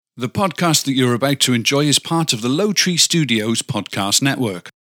The podcast that you're about to enjoy is part of the Low Tree Studios podcast network.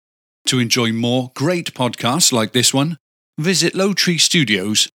 To enjoy more great podcasts like this one, visit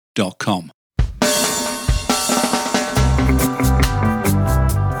lowtreestudios.com.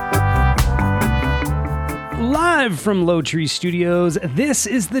 Live from Low Tree Studios, this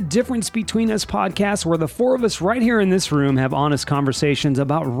is the Difference Between Us podcast, where the four of us right here in this room have honest conversations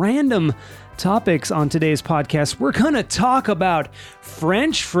about random topics. On today's podcast, we're going to talk about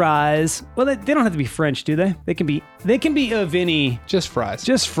French fries. Well, they don't have to be French, do they? They can be of any... Just fries.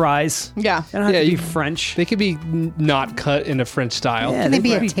 Just fries. Yeah. They don't have to be French. They could be not cut in a French style. Yeah, Can they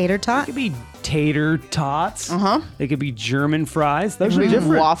be a tater tot? They could be tater tots. Uh-huh. They could be German fries. Those They are could be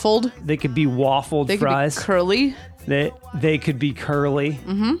different. waffled. They could be waffled They could fries. be curly. They could be curly.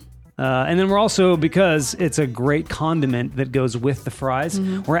 Mm-hmm. And then we're also, because it's a great condiment that goes with the fries,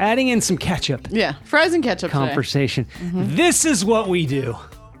 we're adding in some ketchup. Yeah. Fries and ketchup Conversation. This is what we do.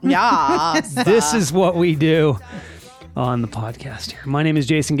 today. Yeah. This is what we do on the podcast here. My name is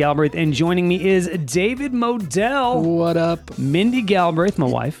Jason Galbraith, and joining me is David Modell, What up? Mindy Galbraith, my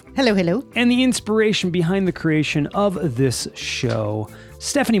wife, Hello, hello. and the inspiration behind the creation of this show,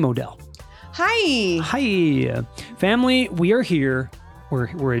 Stephanie Modell. Hi. Hi, family. We are here.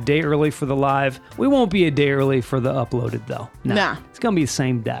 We're a day early for the live. We won't be a day early for the uploaded, though. Nah. It's going to be the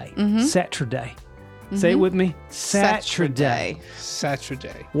same day. Saturday. Say it with me. Saturday.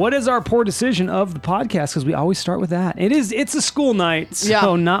 Saturday. What is our poor decision of the podcast? Because we always start with that. It's a school night, so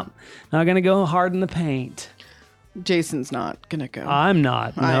Yeah. not going to go hard in the paint. Jason's not going to go. I'm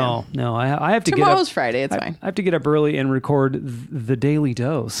not. No. I have to Tomorrow's get up. Friday. It's fine. I have to get up early and record the Daily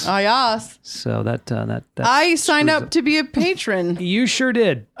Dose. Oh, yes. So that I signed screws up to be a patron You sure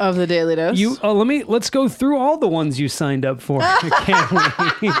did. of the Daily Dose. Let's go through all the ones you signed up for.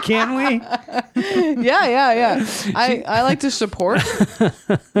 Can we? Can we? Yeah. I like to support.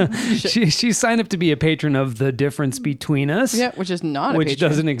 She signed up to be a patron of The Difference Between Us. Yeah, which is not a which patron.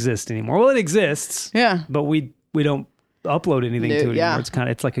 doesn't exist anymore. Well, it exists. Yeah. But we don't upload anything No, to it yeah. anymore.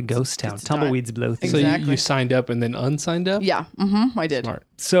 It's like a ghost town. Tumbleweeds blow through. So Exactly. you signed up and then unsigned up? Yeah. I did. Smart.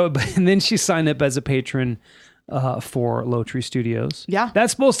 So, and then she signed up as a patron for Low Tree Studios. Yeah.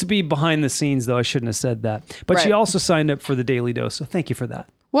 That's supposed to be behind the scenes, though. I shouldn't have said that. But she Right. also signed up for the Daily Dose. So thank you for that.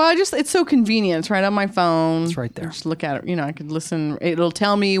 Well, it's so convenient. It's right on my phone. It's right there. Just look at it. I could listen. It'll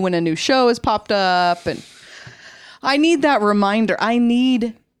tell me when a new show has popped up, and I need that reminder. I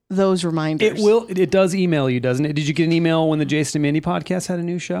need those reminders. It does email you, doesn't it? Did you get an email when the Jason and Mindy podcast had a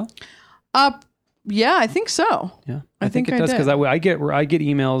new show? Yeah, I think so. Yeah, I think it I does, did. because I get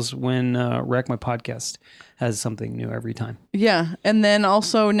emails when Wreck My Podcast has something new every time. Yeah, and then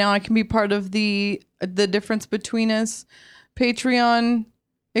also now I can be part of the Difference Between Us Patreon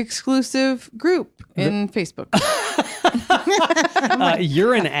exclusive group in Facebook,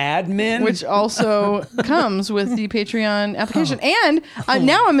 You're an admin, which also comes with the Patreon application. And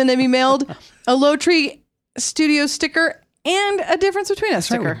now I'm going to be mailed a Low Tree Studio sticker and a Difference Between Us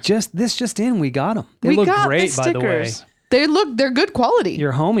sticker. this just in, we got them. They We look got great, the by the way. stickers. They're good quality.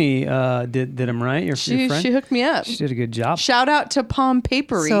 Your homie did them right. Your friend. She hooked me up. She did a good job. Shout out to Palm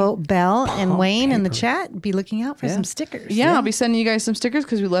Papery. So Belle and Wayne in the paper. chat, be looking out for some stickers. yeah, I'll be sending you guys some stickers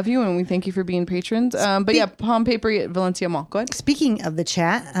because we love you and we thank you for being patrons. But yeah, Palm Papery at Valencia Mall. Go ahead. Speaking of the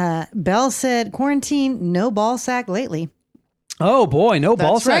chat, Belle said, quarantine, no ball sack lately. Oh boy, no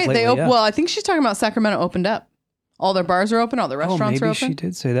ball That's sack right. lately, yeah. Well, I think she's talking about Sacramento opened up. All their bars are open. All the Oh, restaurants maybe are open. she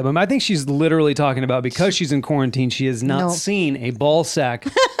did say that, but I think she's literally talking about because she's in quarantine, she has not No. seen a ball sack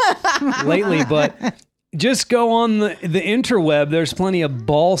lately. But just go on the interweb. There's plenty of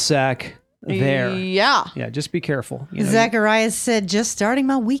ball sack there. Yeah. Yeah, just be careful. You know, Zacharias said, just starting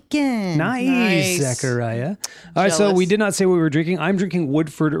my weekend. Nice, Nice. Zachariah. All right, so Jealous. we did not say what we were drinking. I'm drinking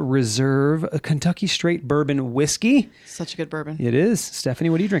Woodford Reserve, a Kentucky straight bourbon whiskey. Such a good bourbon. It is. Stephanie,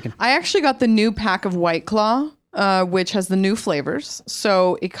 what are you drinking? I actually got the new pack of White Claw, which has the new flavors.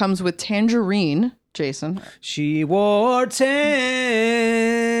 So it comes with tangerine, Jason. She wore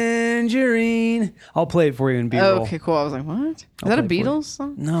tangerine. I'll play it for you in B-roll. Okay, cool. I was like, what? Is that a play it for you. Beatles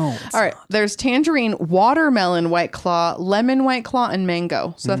song? No. it's All right. There's tangerine, watermelon White Claw, lemon White Claw, and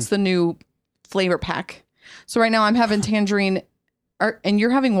mango. So that's the new flavor pack. So right now I'm having tangerine, and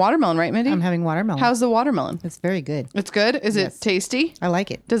you're having watermelon, right, Mindy? I'm having watermelon. How's the watermelon? It's very good. It's good? Is Yes. it tasty? I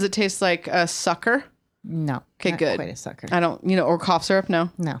like it. Does it taste like a sucker? No. Okay, not good. quite a sucker. I don't, or cough syrup? No.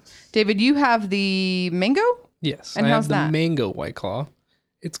 No. David, you have the mango? Yes. And I how's have the that? mango White Claw.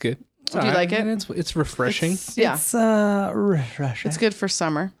 It's good. It's Do you all like it? And it's refreshing. Yeah. It's refreshing. It's good for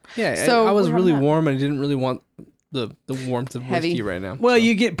summer. Yeah. So I was we're really having that. warm and I didn't really want the warmth of Heavy. whiskey right now. Well,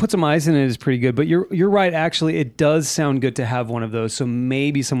 put some ice in it is pretty good, but you're right. Actually, it does sound good to have one of those. So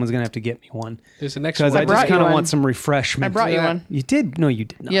maybe someone's gonna have to get me one There's an extra because I one. just brought you kind of one. want some refreshment. I brought you one. You did? No, you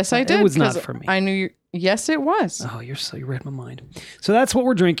did not. Yes, I did. It was not 'cause for me. I knew you. Yes, it was. Oh, you read my mind. So that's what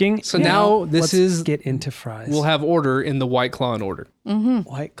we're drinking. So now let's get into fries. We'll have order in the White Claw in order.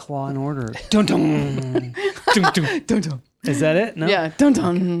 White Claw in order. Dun dun. Dun, dun. Dun, dun. Is that it? No. Yeah. Dun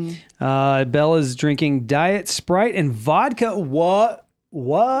dun. Bella's drinking Diet Sprite and vodka. What?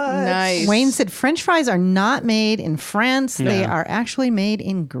 Nice. Wayne said French fries are not made in France. They are actually made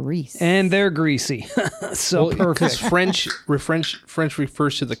in Greece. And they're greasy. So Because perfect. French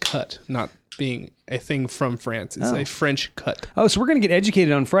refers to the cut, not being a thing from France. It's a French cut. Oh, so we're going to get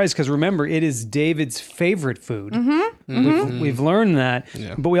educated on fries because remember, it is David's favorite food. We've learned that.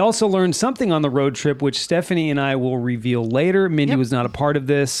 Yeah. But we also learned something on the road trip, which Stephanie and I will reveal later. Mindy was not a part of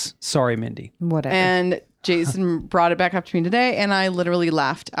this. Sorry, Mindy. Whatever. And Jason brought it back up to me today, and I literally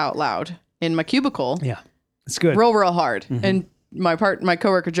laughed out loud in my cubicle, Yeah, it's good. real hard. And my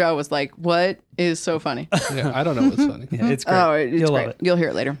coworker Joe was like, "What is so funny?" Yeah, I don't know what's funny. Yeah, it's great. Oh, it's You'll great. love it. You'll hear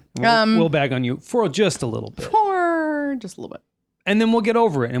it later. We'll bag on you for just a little bit. For just a little bit. And then we'll get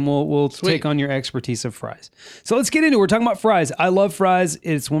over it and we'll take on your expertise of fries. So let's get into it. We're talking about fries. I love fries.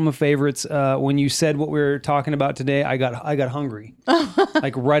 It's one of my favorites. When you said what we were talking about today, I got hungry.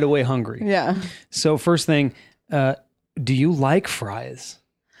 Like right away hungry. Yeah. So first thing, do you like fries?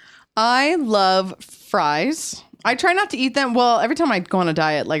 I love fries. I try not to eat them. Well, every time I go on a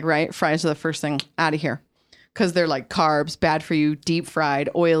diet, fries are the first thing out of here because they're like carbs, bad for you, deep fried,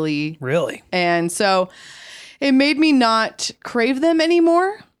 oily. Really? And so it made me not crave them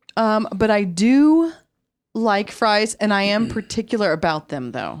anymore. But I do like fries, and I am particular about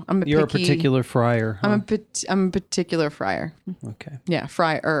them, though. You're a particular fryer. Huh? I'm a particular fryer. Okay. Yeah,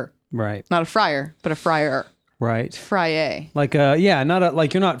 fryer. Right. Not a fryer, but a fryer. Right. Fryer. Like you're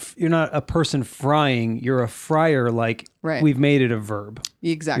not a person frying. You're a fryer. Like Right. we've made it a verb.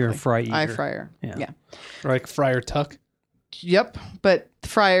 Exactly. You're a fry eater. I fryer. Yeah. Yeah. Like Friar Tuck. Yep. But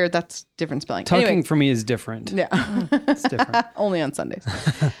fryer, that's different spelling. Tucking Anyway, for me is different. yeah. It's different. Only on Sundays.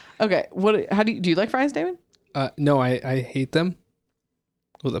 Okay. How do you like fries, David? No, I hate them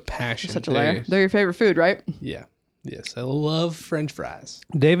with a passion. Such a liar. They're your favorite food, right? Yeah. Yes, I love French fries.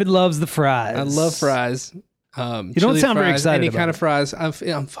 David loves the fries. I love fries. You don't chili sound very fries, excited Any about kind it. of fries.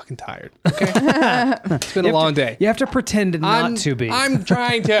 I'm fucking tired. Okay, it's been a long day. You have to pretend not to be. I'm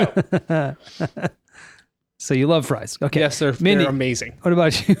trying to. So you love fries. Okay. Yes, they're Mindy. amazing. What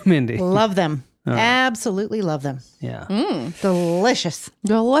about you, Mindy? Love them. Absolutely love them. Yeah. Delicious.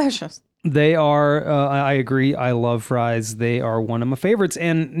 Delicious. They are, I agree. I love fries. They are one of my favorites.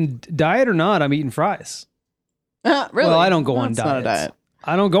 And diet or not, I'm eating fries. Really? Well, I don't go on That's not a diets. diet.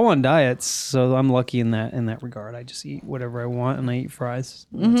 I don't go on diets, so I'm lucky in that regard. I just eat whatever I want and I eat fries.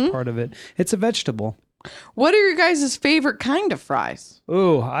 That's part of it. It's a vegetable. What are your guys' favorite kind of fries?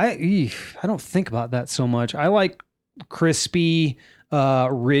 Oh, I don't think about that so much. I like crispy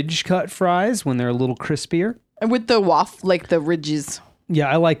ridge cut fries when they're a little crispier. And with the waffle, like the ridges. Yeah,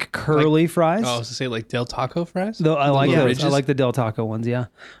 I like curly fries. Oh, I was to say like Del Taco fries. Though I like little those. I ridges? like the Del Taco ones, yeah.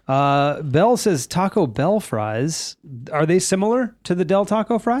 Bell says Taco Bell fries. Are they similar to the Del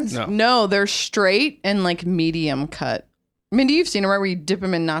Taco fries? No. No, they're straight and like medium cut. Mindy, you've seen them, right? Where you dip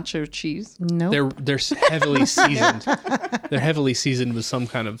them in nacho cheese. Nope. They're heavily seasoned. They're heavily seasoned with some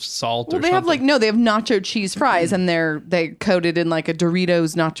kind of salt Well, or they something. have they have nacho cheese fries, and they're coated in like a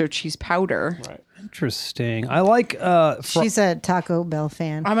Doritos nacho cheese powder. Right. Interesting. I like She's a Taco Bell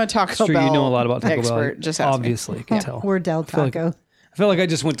fan. I'm a Taco Sure, Bell you know a lot about Taco expert. Bell. Just ask me. Obviously, you can tell. We're Del feel like- Taco. I feel like I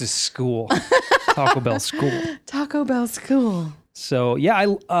just went to school, Taco Bell school. Taco Bell's cool. So yeah,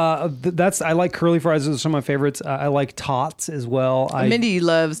 I like curly fries. Those are some of my favorites. I like tots as well. Mindy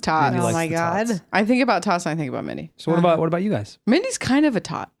loves tots. Mindy Oh likes my the God. tots. I think about tots and I think about Mindy. So what about you guys? Mindy's kind of a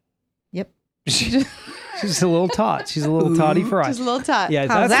tot. Yep. She's a little tot. She's a little totty fry. Just a little tot. Yeah,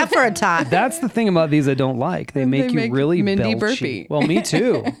 How's that's that for a tot? That's the thing about these I don't like. They make you make really Mindy belchy. burpy. Well, me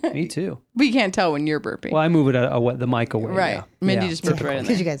too. Me too. But you can't tell when you're burping. Well, I move it the mic away. Right. Yeah. Mindy Yeah. just puts it right in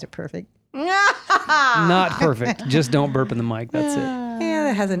Because there. you guys are perfect. Not perfect. Just don't burp in the mic. That's it. Yeah,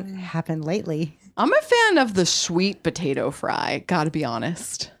 that hasn't happened lately. I'm a fan of the sweet potato fry. Gotta be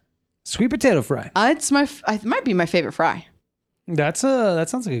honest. Sweet potato fry. It might be my favorite fry. That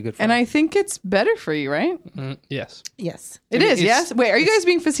sounds like a good fry. And I think it's better for you, right? Yes. Yes. It is, yes? Wait, are you guys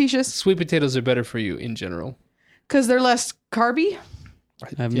being facetious? Sweet potatoes are better for you in general. Because they're less carby?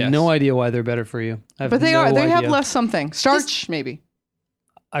 I have Yes. no idea why they're better for you. I have But they no are. They have idea. less something. Starch, maybe.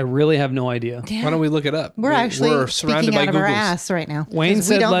 I really have no idea. Why don't we look it up? We're actually surrounded speaking by out of our Googles. ass right now. Wayne 'cause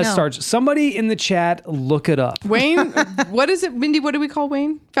we said don't less know. starch. Somebody in the chat, look it up. Wayne, what is it, Mindy? What do we call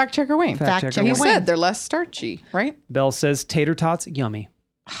Wayne? Fact checker Wayne. Fact checker He Wayne. said they're less starchy, right? Belle says tater tots, yummy.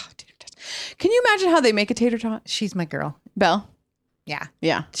 Can you imagine how they make a tater tot? She's my girl. Belle? Yeah.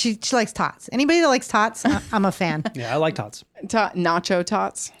 Yeah. She likes tots. Anybody that likes tots, I'm a fan. Yeah, I like tots. Nacho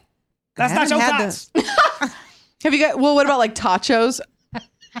tots. That's I not so haven't had tots. Have you got, well, what about like tachos?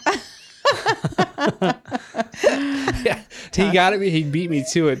 Yeah, he got it. He beat me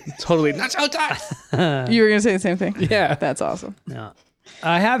to it. Totally. Not so tough. You were going to say the same thing? Yeah. That's awesome. Yeah.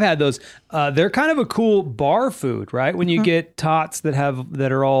 I have had those. They're kind of a cool bar food, right? When you get tots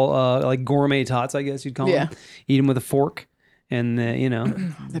that are all like gourmet tots, I guess you'd call Yeah. them. Eat them with a fork, and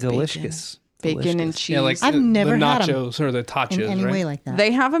delicious. Bacon and cheese. Yeah, like I've never the had 'em nachos or the tachos, in any right? way like that. They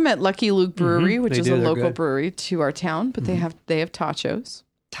have them at Lucky Luke Brewery, which They is do. a They're local good. brewery to our town, but they have tachos.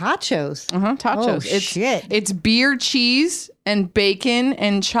 Tachos. Tachos. Oh, it's shit. It's beer, cheese, and bacon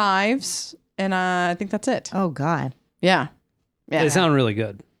and chives, and I think that's it. Oh God. Yeah. Yeah. They sound really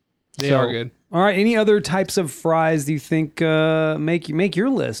good. They are good. All right. Any other types of fries do you think make your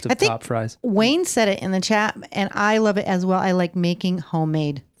list of I think top fries? Wayne said it in the chat, and I love it as well. I like making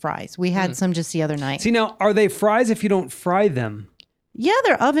homemade fries. We had some just the other night. See, now, are they fries if you don't fry them? Yeah,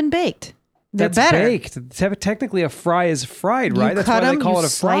 they're oven baked. They're That's better. baked. Technically, a fry is fried, You right? That's why cut they 'em, call you it a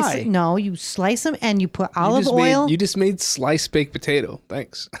slice fry. No, you slice them and you put You olive just oil. you just made sliced baked potato.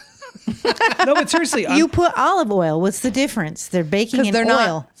 Thanks. No, but seriously, You put olive oil. What's the difference? They're baking Because in they're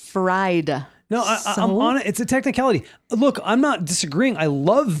oil. not fried. No, I'm on it. It's a technicality. Look, I'm not disagreeing. I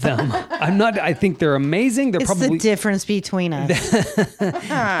love them. I'm not. I think they're amazing. They're It's probably, the difference between us.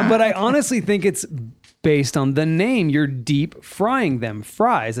 but I honestly think it's based on the name. You're deep frying them,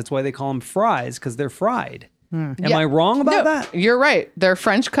 fries. That's why they call them fries because they're fried. Am I wrong about that? You're right. They're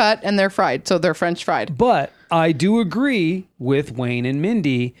French cut and they're fried, so they're French fried. But I do agree with Wayne and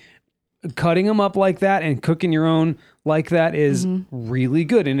Mindy. Cutting them up like that and cooking your own like that is really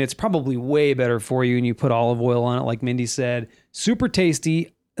good. And it's probably way better for you. And you put olive oil on it, like Mindy said. Super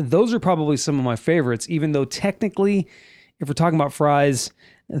tasty. Those are probably some of my favorites, even though technically, if we're talking about fries,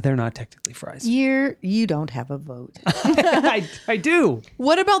 they're not technically fries. You don't have a vote. I do.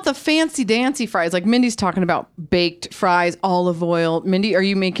 What about the fancy dancy fries? Like Mindy's talking about baked fries, olive oil. Mindy, are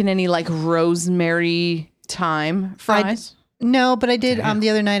you making any like rosemary thyme fries? No, but I did. The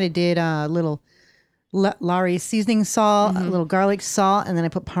other night I did a little Laurie's seasoning salt, a little garlic salt, and then I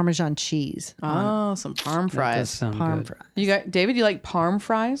put Parmesan cheese. Oh, some parm That does fries. sound Parm good. fries. You got David, you like parm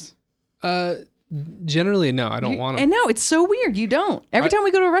fries? Generally, no, I don't want them. And no, it's so weird. You don't. Every time we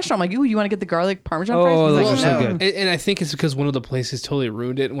go to a restaurant, I'm like, ooh, you want to get the garlic parmesan Oh, fries? He's those like, are so "No." good. And I think it's because one of the places totally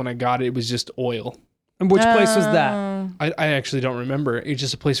ruined it. When I got it, it was just oil. And which place was that? I actually don't remember. It was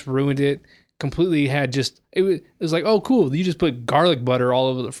just a place ruined it. Completely had just it was like, oh cool, you just put garlic butter all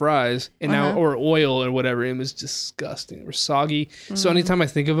over the fries and now or oil or whatever. It was disgusting. It was soggy. So anytime I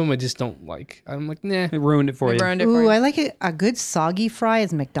think of them, I just don't like. I'm like, nah. It ruined it for you. Burned it for Ooh, you. I like it. A good soggy fry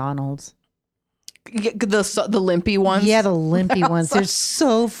is McDonald's. The limpy ones. Yeah, the limpy ones. They're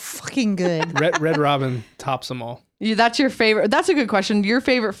so fucking good. Red Robin tops them all. That's your favorite. That's a good question. Your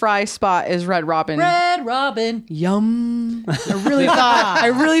favorite fry spot is Red Robin. Red Robin. Yum. I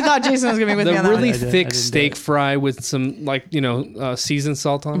really thought Jason was gonna be with me The on that really one. I didn't thick do steak it. fry with some seasoned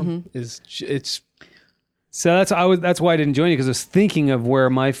salt on them it's So that's why I didn't join you, because I was thinking of where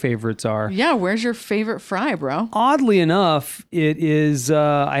my favorites are. Yeah, where's your favorite fry, bro? Oddly enough, it is.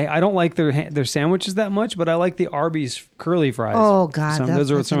 I don't like their sandwiches that much, but I like the Arby's curly fries. Oh, God, those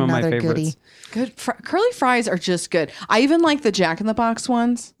are that's some of my another favorites. goodie. Good. Curly fries are just good. I even like the Jack in the Box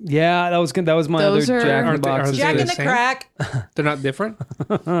ones. Yeah, that was good. That was my Those other are- Jack in the Aren't they- Box. aren't Jack they in the same? crack. They're not different.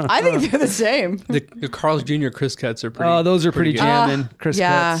 I think they're the same. The Carl's Jr. Crisp Cuts are pretty. Oh, those are pretty good. jamming. Chris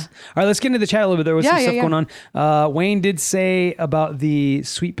yeah. Cuts. All right, let's get into the chat a little bit. There was Yeah, some yeah, stuff yeah. going on. Wayne did say about the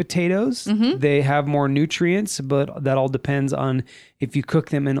sweet potatoes. They have more nutrients, but that all depends on if you cook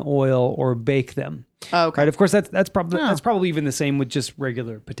them in oil or bake them. Oh, okay. Right. Of course, that's probably even the same with just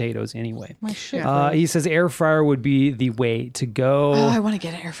regular potatoes anyway. He says air fryer would be the way to go. Oh, I want to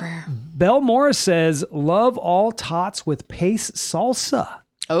get an air fryer. Belle Morris says love all tots with paste salsa.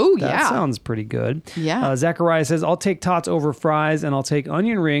 Oh, That yeah. sounds pretty good. Yeah. Zachariah says I'll take tots over fries, and I'll take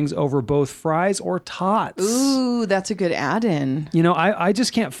onion rings over both fries or tots. Ooh, that's a good add-in. You know, I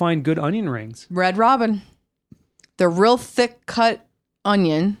just can't find good onion rings. Red Robin. They're real thick cut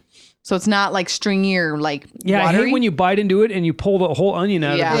onion, so it's not like stringy or like Yeah, I watery. hate when you bite into it and you pull the whole onion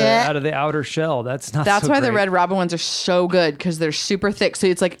out Yeah. of the Yeah. out of the outer shell. That's not. That's so why the great. Red Robin ones are so good because they're super thick. So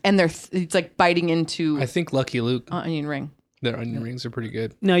it's like, and it's like biting into I think Lucky Luke. onion ring. Their onion rings are pretty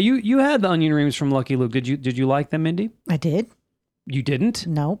good. Now you had the onion rings from Lucky Luke. Did you like them, Mindy? I did. You didn't?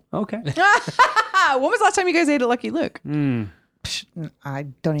 No. Okay. When was the last time you guys ate at Lucky Luke? I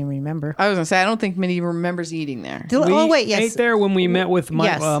don't even remember. I was gonna say I don't think Minnie remembers eating there. Wait, yes. Ate there when we met with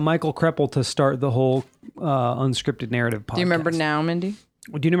Yes. Michael Kreppel to start the whole unscripted narrative podcast. Do you remember now, Mindy?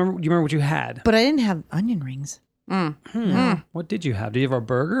 Do you remember what you had? But I didn't have onion rings. What did you have? Did you have a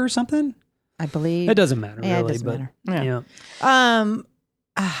burger or something? I believe. It doesn't matter, Yeah, it really. doesn't but matter. yeah.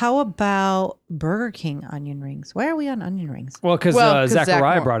 How about Burger King onion rings? Why are we on onion rings? Well, because 'cause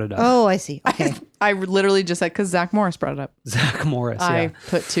Zachariah Zach brought it up. Oh, I see. Okay. I literally just said because Zach Morris brought it up. Zach Morris. I Yeah.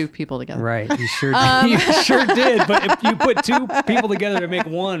 put two people together. Right, you sure did. You sure did. But if you put two people together to make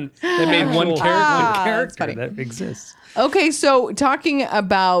one, They made one character. that's character funny. that exists. Okay, so talking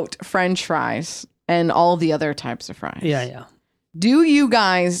about French fries and all the other types of fries. Yeah. Do you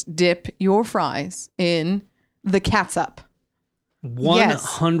guys dip your fries in the catsup?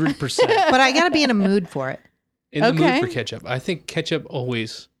 100%. But I got to be in a mood for it. In the Okay. mood for ketchup. I think ketchup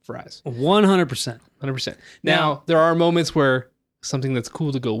always fries. 100%. 100%. Now, there are moments where something that's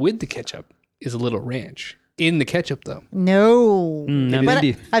cool to go with the ketchup is a little ranch. In the ketchup, though. No. Now, But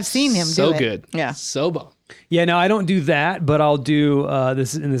Mindy. I've seen him So do it. good. Yeah. So bomb. Yeah, no, I don't do that, but I'll do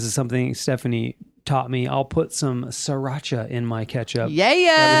this, and this is something Stephanie taught me. I'll put some sriracha in my ketchup.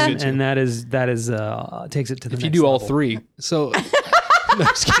 Yeah. good too. And that is takes it to the If next you do all level. three. So, no,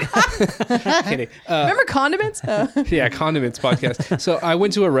 just kidding. Kidding. Remember condiments? Yeah, condiments podcast. So I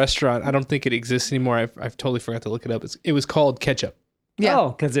went to a restaurant. I don't think it exists anymore. I've totally forgot to look it up. It was called Ketchup. Yeah. Oh,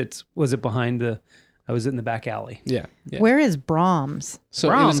 because was it behind I was in the back alley. Yeah. Where is Brahms? So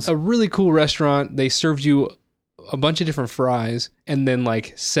it Brahms. was a really cool restaurant. They served you a bunch of different fries and then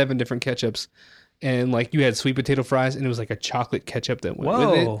like 7 different ketchups. And like you had sweet potato fries and it was like a chocolate ketchup that went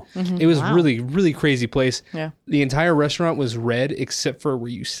Whoa. with it. It was really, really crazy place. Yeah. The entire restaurant was red except for where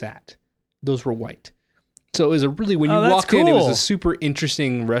you sat. Those were white. So it was when you that's walked in, it was cool. a super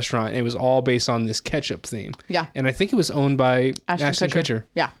interesting restaurant. And it was all based on this ketchup theme. Yeah. And I think it was owned by Ashton Kutcher.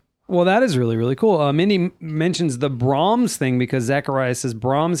 Yeah. Well, that is really, really cool. Mindy mentions the Brahms thing because Zachariah says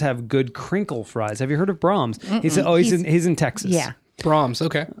Brahms have good crinkle fries. Have you heard of Brahms? He said, he's in Texas. Yeah. Brahms,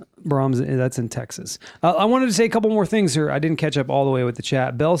 okay. Brahms, that's in Texas. I wanted to say a couple more things here. I didn't catch up all the way with the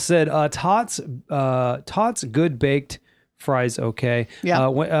chat. Bell said, Tots good baked fries, okay. Yeah.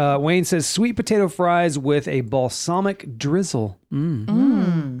 Wayne says, sweet potato fries with a balsamic drizzle.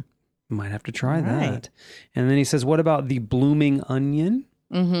 Might have to try that. And then he says, what about the blooming onion?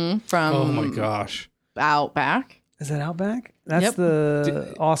 From Oh my gosh. Outback. Is that Outback? That's Yep.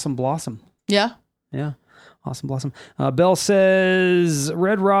 the Awesome Blossom. Yeah. Yeah. Awesome Blossom. Bell says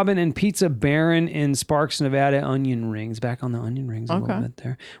Red Robin and Pizza Baron in Sparks, Nevada onion rings. Back on the onion rings a little bit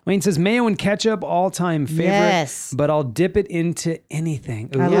there. Wayne says mayo and ketchup, all-time favorite. Yes. But I'll dip it into anything.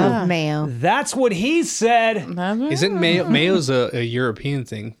 I Ooh. love mayo. That's what he said. Isn't mayo's a European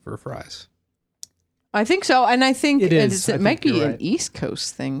thing for fries? I think so. And I think It is. I it might think be you're an right. East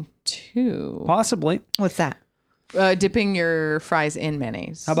Coast thing too. Possibly. What's that? Dipping your fries in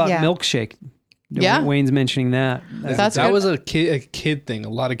mayonnaise. How about Yeah. milkshake? Yeah. Wayne's mentioning that. That's that good. was a kid thing. A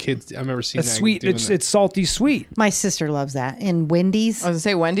lot of kids. I remember seeing It's that. sweet. doing It's salty sweet. My sister loves that. And Wendy's I was gonna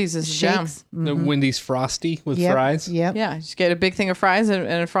say Wendy's is a jam. shakes. the Wendy's Frosty with Yep. fries. Yep. Yeah, just get a big thing of fries and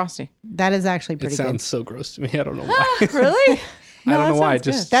a frosty. That is actually It pretty sounds good. so gross to me. I don't know why. Really? I don't know why. sounds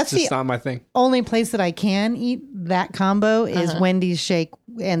good. Just That's just the- not my thing. Only place that I can eat that combo is Uh-huh. Wendy's shake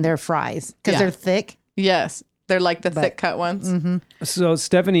and their fries because Yeah. they're thick. Yes, they're like the thick cut ones. So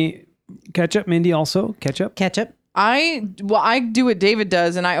Stephanie, ketchup. Mindy also ketchup. Ketchup. I do what David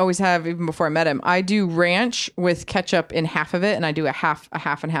does, and I always have even before I met him. I do ranch with ketchup in half of it, and I do a half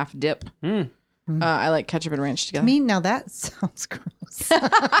and half dip. I like ketchup and ranch together. Me, now that sounds gross.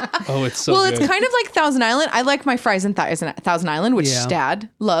 Oh, it's so well, good. it's kind of like Thousand Island. I like my fries in Thousand Island, which Yeah. Stad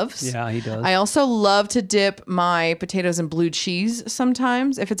loves. Yeah, he does. I also love to dip my potatoes in blue cheese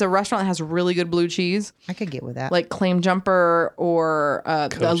sometimes. If it's a restaurant that has really good blue cheese, I could get with that. like Claim Jumper or a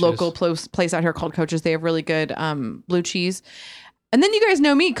Coach's. local place out here called Coach's, they have really good blue cheese. And then you guys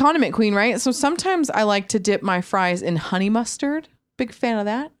know me, condiment queen, right? So sometimes I like to dip my fries in honey mustard. Big fan of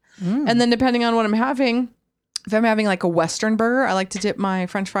that. And then depending on what I'm having, if I'm having like a Western burger, I like to dip my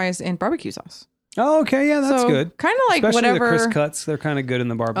French fries in barbecue sauce. Oh, okay. Yeah, that's so good. Kind of like Especially whatever. the Chris Cuts. They're kind of good in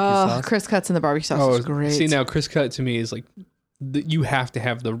the barbecue Oh, sauce. Chris Cuts in the barbecue sauce Oh, is great. see now, Chris Cut to me is like you have to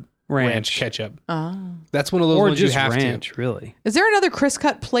have the ranch ketchup. That's one of those Or ones just you have ranch, really. Is there another Chris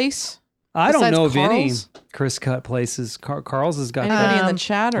Cut place? I don't Besides know of any Carl's? Chris cut places. Carl's has got Anybody in the the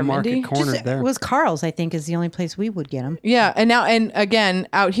chat or market Mindy? cornered Just, there. it was Carl's, I think, is the only place we would get them. Yeah, and again,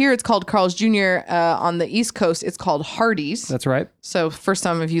 out here it's called Carl's Jr. On the East Coast, it's called Hardee's. That's right. So for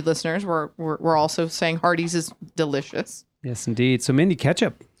some of you listeners, we're also saying Hardee's is delicious. Yes, indeed. So, Mindy,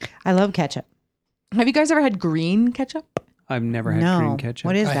 ketchup. I love ketchup. Have you guys ever had green ketchup? I've never had No. green ketchup.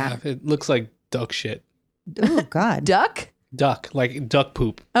 What is I that? have. It looks like duck shit. Oh, God. Duck? Duck, like duck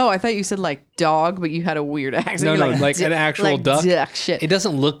poop. Oh, I thought you said like dog, but you had a weird accent. No, You're no, like an actual like duck. Duck shit. It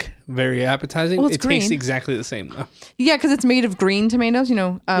doesn't look very appetizing. Well, it's it tastes green. exactly the same though. Yeah, because it's made of green tomatoes. You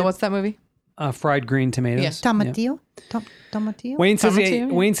know, what's that movie? Fried green tomatoes. Yeah. Tomatillo? Tomatillo? Wayne says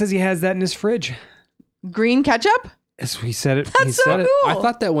Tomatillo? Wayne says he has that in his fridge. Green ketchup? Yes, he said it. He That's so said it. cool. I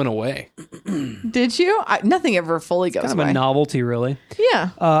thought that went away. Did you? Nothing ever fully goes Kind of away. a novelty, really.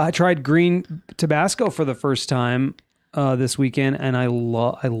 Yeah. I tried green Tabasco for the first time this weekend, and I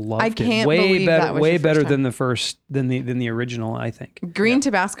loved it. can't way believe better, that was way your first better time. than the first than the original. I think Green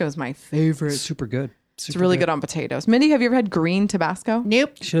Tabasco is my favorite. super good. It's really good on potatoes. Mindy, have you ever had green Tabasco?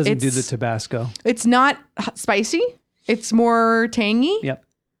 Nope. She doesn't do the It's- Tabasco. It's not spicy. It's more tangy. Yep.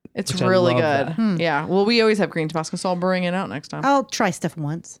 It's Which I really love good. Yeah. Well, we always have green Tabasco, so I'll bring it out next time. I'll try stuff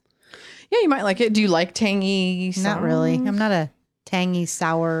once. Yeah, you might like it. Do you like tangy sour? Not really. I'm not a tangy,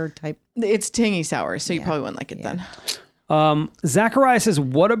 sour type. It's tangy sour, so you probably wouldn't like it then. Zachariah says,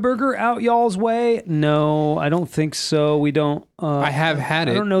 "Whataburger out y'all's way?" No, I don't think so. We don't. I have had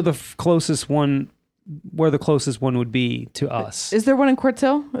I it. don't know the closest one, where the closest one would be to us. Is there one in Quartz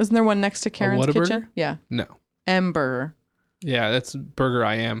Hill? Isn't there one next to Karen's Whataburger? kitchen? Yeah. No. Ember. Yeah, that's Burger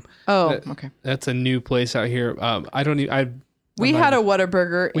I Am. Oh, That- okay. That's a new place out here. I don't even. We had a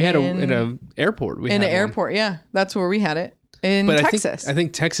Whataburger We had in an airport. We an had one. airport. Yeah, that's where we had it in But Texas. I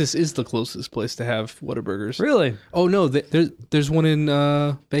think Texas is the closest place to have Whataburgers. Really? Oh no, there's one in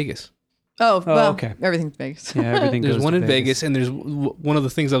Vegas. oh, well, okay. Everything's Vegas. Yeah, everything There's goes one to in Vegas, and there's one of the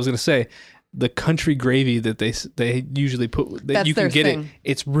things I was going to say. The country gravy that they usually put that That's you can their get thing. it.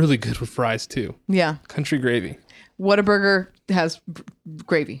 It's really good with fries too. Yeah. Country gravy. Whataburger has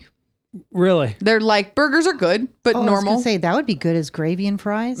gravy. Really? They're like burgers are good, but Oh, I was normal. gonna say that would be good as gravy and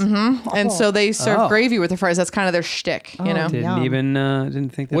fries. And so they serve Oh. gravy with the fries. That's kind of their shtick, you know? Didn't Yum. even didn't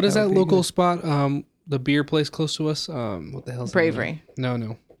think that. What is that would be local good. spot? The beer place close to us. What the hell? Bravery.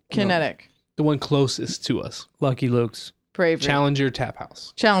 No. Kinetic. The one closest to us. Lucky Luke's? Bravery. Challenger Tap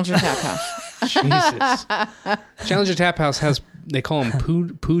House. Challenger Tap House. Jesus. Challenger Tap House has, they call them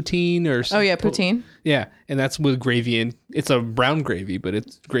poutine or Oh, something. yeah, poutine. Yeah, and that's with gravy in. It's a brown gravy, but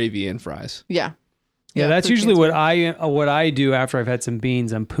it's gravy and fries. Yeah. Yeah, that's poutine's usually what I do after I've had some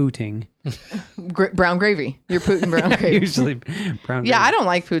beans. I'm pooting. brown gravy. You're putting brown gravy. Usually brown. Yeah, gravy. I don't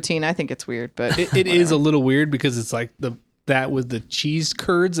like poutine. I think it's weird, but It is a little weird because it's like that with the cheese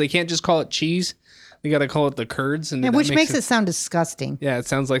curds. They can't just call it cheese. They got to call it the curds, and that Which makes it sound disgusting. Yeah, it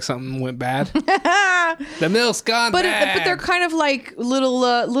sounds like something went bad. The milk's gone but bad. they're kind of like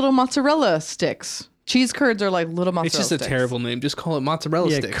little mozzarella sticks. Cheese curds are like little mozzarella It's just a sticks. terrible name. Just call it mozzarella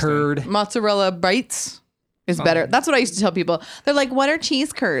Yeah, sticks. curd. Mozzarella bites is better. That's what I used to tell people. They're like, "What are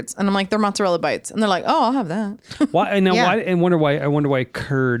cheese curds?" And I'm like, "They're mozzarella bites." And they're like, "Oh, I'll have that." Why? Now, Yeah. why? And wonder why? I wonder why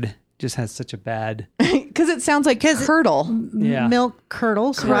curd just has such a bad. Because it sounds like curdle. Yeah. Milk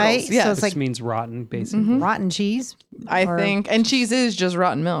curdles, right? yeah. So it's This like means rotten, basically. rotten cheese. I Or- think, and cheese is just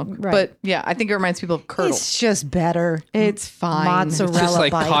rotten milk. Right. But yeah, I think it reminds people of curdle. It's just better. It's fine. Mozzarella Just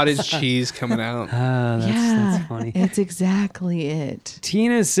like bites. cottage cheese coming out. Ah, that's funny. It's exactly it.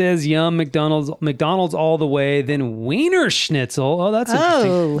 Tina says, "Yum, McDonald's all the way." Then Wiener Schnitzel. Oh, that's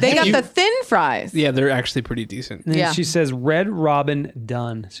interesting. Oh, They got You- the thin fries. Yeah, they're actually pretty decent. And then Yeah. she says, "Red Robin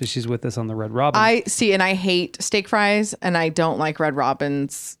done." So she's with us on the Red Robin. I see, and I hate steak fries, and I don't like Red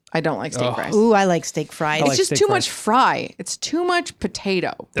Robins. I don't like steak fries. Ooh, I like steak fries. I It's like just steak too fries. much fry. It's too much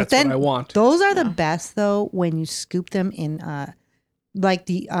potato. That's then what I want. Those are the best though when you scoop them in like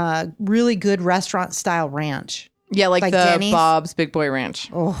the really good restaurant style ranch. Yeah, like Like the Denny's? Bob's Big Boy Ranch.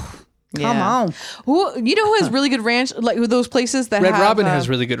 Oh, come Yeah. on. You know who has really good ranch? Like those places that Red have, Robin has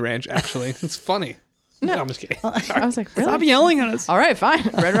really good ranch, actually. It's funny. No, I'm just kidding. I was like, really? Stop yelling at us. All right, fine.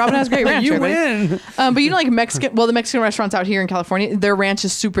 Red Robin has great ranch. You everybody. win. But you know, like Mexican. Well, the Mexican restaurants out here in California, their ranch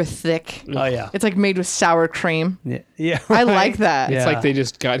is super thick. Oh yeah. It's like made with sour cream. Yeah. I right. like that. Yeah. It's like they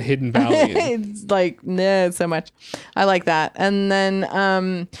just got Hidden Valley. It's like nah, so much. I like that. And then,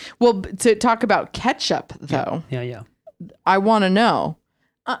 well, to talk about ketchup though, Yeah. I want to know.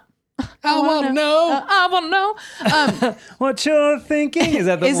 I want to know. I want to know. What you're thinking? Is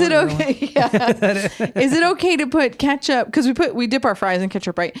that the Is it one? okay? Yeah. Is it okay to put ketchup? Because we dip our fries in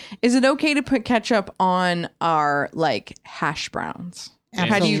ketchup, right? Is it okay to put ketchup on our like hash browns?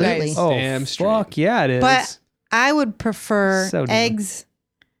 How do you guys? Oh, Damn straight. fuck yeah, it is. But I would prefer So different. eggs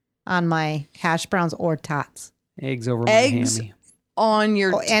on my hash browns or tots. Eggs over Eggs my hammy. on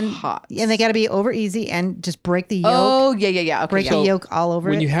your and tots. they got to be over easy and just break the yolk. Oh, yeah. Okay, break yeah. the yolk all over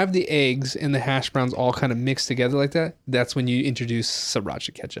When it. you have the eggs and the hash browns all kind of mixed together like that, that's when you introduce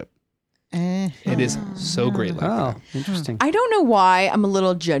sriracha ketchup. It is so great like Oh, that. interesting. I don't know why I'm a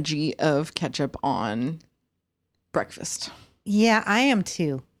little judgy of ketchup on breakfast. Yeah, I am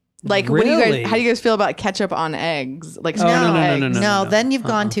too. Like, what do you Really? guys? How do you guys feel about ketchup on eggs? Like, Oh, scrambled no. eggs? No, then you've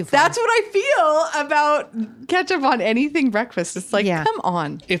gone too far. That's what I feel about ketchup on anything breakfast. It's like, Yeah. come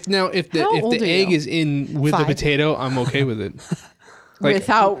on, If the How old the are egg you? is in with the 5. potato, I'm okay with it.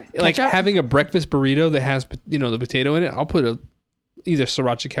 without Like ketchup. having a breakfast burrito that has the potato in it, I'll put either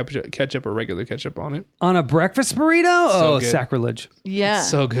sriracha ketchup or regular ketchup on it. On a breakfast burrito? So Oh, good. sacrilege. Yeah,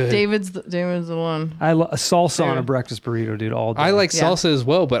 So good. David's the one. I love salsa on a breakfast burrito, dude, all day. I like Yeah. salsa as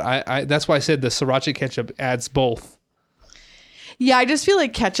well, but I that's why I said the sriracha ketchup adds both. Yeah, I just feel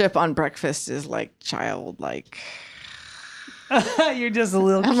like ketchup on breakfast is like childlike. You're just a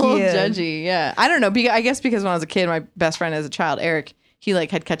little I'm a little judgy. Yeah, I don't know. I guess because when I was a kid, my best friend as a child, Eric, he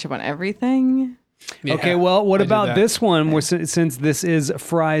like had ketchup on everything. Yeah, Okay, well, what I did about that. this one? Where, since this is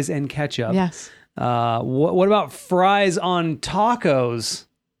fries and ketchup. Yes. What about fries on tacos?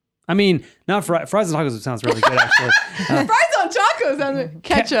 I mean, not fries on tacos. It sounds really good, actually. Fries on tacos and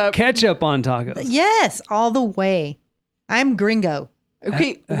ketchup. Ketchup on tacos. Yes, all the way. I'm gringo.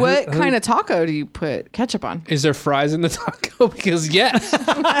 Okay, what kind of taco do you put ketchup on? Is there fries in the taco? Because yes.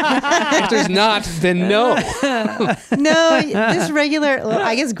 If there's not, then no. No, this regular,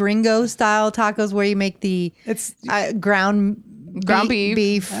 I guess gringo style tacos where you make the It's Ground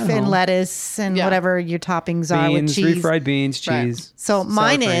beef. and lettuce and Yeah. whatever your toppings are with beans, cheese. refried beans, Right. cheese. So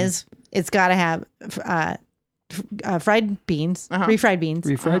mine cream. is it's got to have fried beans, refried beans,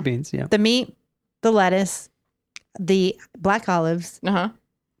 Refried beans, yeah. the meat, the lettuce, the black olives,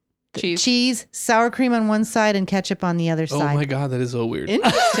 Cheese. sour cream on one side, and ketchup on the other Oh side. my god, that is so weird.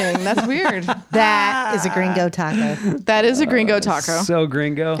 Interesting. That's weird. That is a gringo taco. That is a gringo taco. So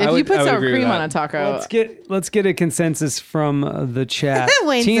gringo. If you would- put I would sour agree with cream that. on a taco, Let's get a consensus from the chat.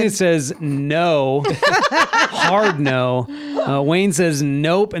 Wayne Tina says- says no, hard no. Wayne says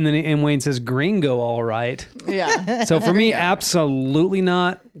nope, and Wayne says gringo. All right. yeah. So for me, absolutely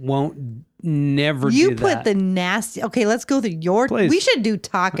not. Won't never You do put that. the nasty. Okay, let's go through your. Please. We should do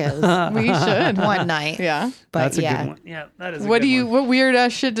tacos We should. one night. Yeah. But That's a yeah. good one. Yeah, that is. What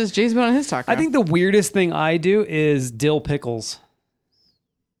weird shit does Jay's put on his taco? I think the weirdest thing I do is dill pickles.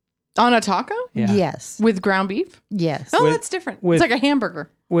 on a taco Yeah. Yes. with ground beef. Yes. Oh, With- that's different. with- It's like a hamburger.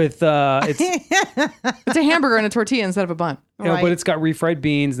 With it's It's a hamburger and a tortilla instead of a bun. Right. but it's got refried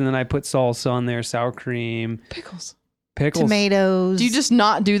beans, and then I put salsa on there, sour cream, Pickles. pickles. Tomatoes. Do you just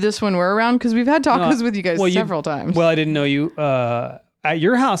not do this when we're around? Because we've had tacos No, with you guys well, several times. Well, I didn't know you at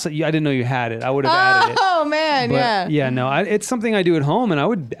your house. I didn't know you had it. I would have added it. Oh man, But yeah. no, it's something I do at home, and I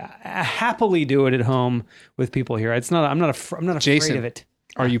would happily do it at home with people here. It's not. I'm not afraid Jason. of it.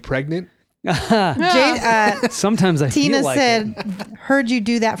 Are you pregnant? Sometimes I Tina feel like said, it. heard you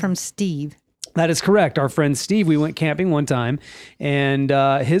do that from Steve. That is correct. Our friend Steve, we went camping one time, and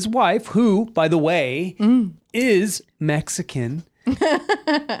his wife, who, by the way, is Mexican,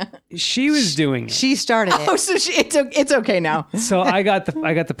 she was doing it. She started it. Oh, so it's okay now. So I got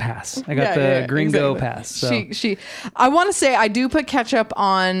the pass. I got the gringo exactly. pass. So. She I want to say I do put ketchup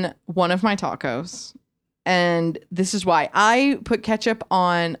on one of my tacos. And this is why I put ketchup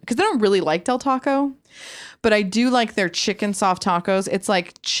on, because I don't really like Del Taco, but I do like their chicken soft tacos. It's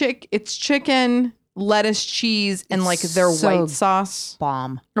like it's chicken, lettuce, cheese, and like their so white sauce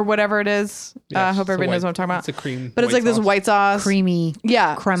Bomb. or whatever it is. I hope everybody knows what I'm talking about. It's a cream. But it's like this white sauce. Creamy.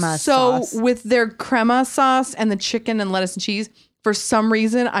 Yeah. crema so sauce. with their crema sauce and the chicken and lettuce and cheese, for some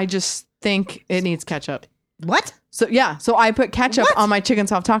reason, I just think it needs ketchup. What? So yeah, so I put ketchup on my chicken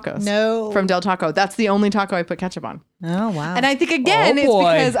soft tacos. No. From Del Taco. That's the only taco I put ketchup on. Oh, wow. And I think again, Oh, it's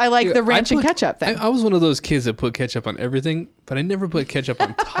boy. because I like the ranch and put- ketchup thing. I was one of those kids that put ketchup on everything, but I never put ketchup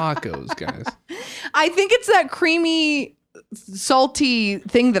on tacos, guys. I think it's that creamy, salty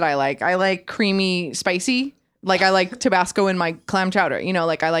thing that I like. I like creamy, spicy. Like I like Tabasco in my clam chowder. You know,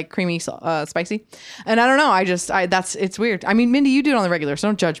 like I like creamy, spicy. And I don't know. It's weird. I mean, Mindy, you do it on the regular, so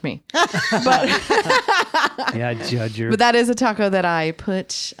don't judge me. Yeah, judge her. But that is a taco that I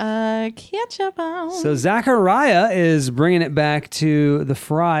put ketchup on. So Zachariah is bringing it back to the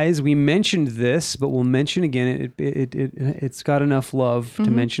fries. We mentioned this, but we'll mention again. It's got enough love to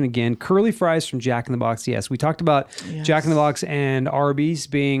mention again. Curly fries from Jack in the Box. Yes, we talked about Jack in the Box and Arby's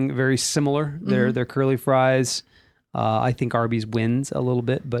being very similar. Their curly fries. I think Arby's wins a little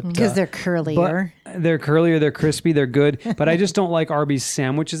bit, but Because they're curlier. they're curlier, they're crispy, they're good. But I just don't like Arby's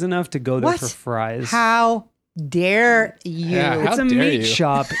sandwiches enough to go there What? for fries. How dare you? Yeah, It's how a dare meat you.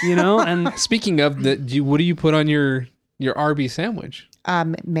 shop, And Speaking of, what do you put on your Arby's sandwich?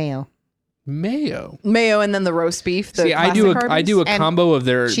 Mayo. Mayo. Mayo and then the roast beef. The See, I do classic a Arby's. combo of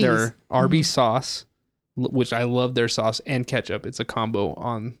their cheese. Arby's sauce, which I love their sauce, and ketchup. It's a combo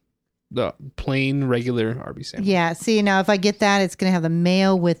on the plain regular Arby's sandwich. Yeah. See, now if I get that, it's going to have the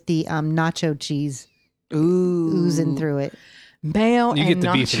mayo with the nacho cheese oozing through it. Mayo You and get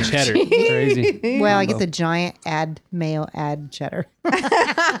the beef and nacho cheddar. cheese. Crazy. Well, I get the giant mayo cheddar.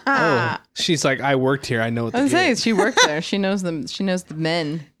 Oh, she's like, I worked here. I know what I to was saying get. she worked there. She knows them. She knows the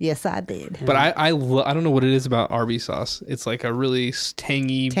men. Yes, I did. But I don't know what it is about Arby's sauce. It's like a really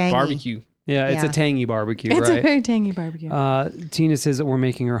tangy. Barbecue. Yeah, it's a Yeah. tangy barbecue, It's right? a very tangy barbecue. Tina says that we're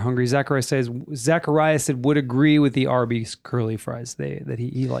making her hungry. Zacharias said would agree with the Arby's curly fries. That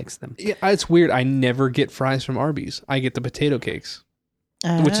he likes them. Yeah, it's weird. I never get fries from Arby's. I get the potato cakes,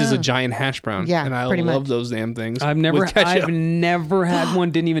 which is a giant hash brown. Yeah, and I pretty love much. those damn things. I've never with ketchup. had one.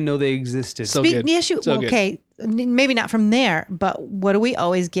 Didn't even know they existed. So good. The issue, So good. okay, maybe not from there, but what do we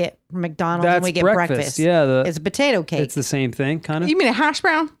always get from McDonald's when That's we get breakfast. Yeah, it's a potato cake. it's the same thing, kind of. You mean a hash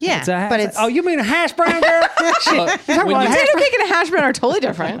brown? yeah, but it's oh, you mean a hash brown, girl? When you- Potato cake and a hash brown are totally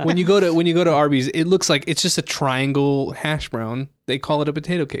different. when you go to Arby's, it looks like it's just a triangle hash brown. They call it a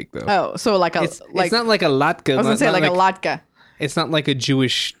potato cake though. Oh, so like a It's not like a latke. I was gonna say like a latke. It's not like a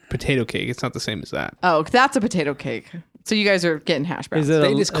Jewish potato cake. It's not the same as that. Oh, that's a potato cake. So you guys are getting hash browns.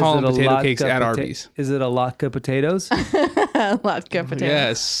 They just call them potato cakes at pota- Arby's. Is it a latke potatoes? Latke potato.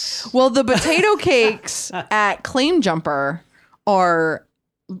 Yes. Well, the potato cakes at Claim Jumper are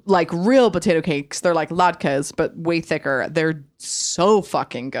like real potato cakes. They're like latkes, but way thicker. They're so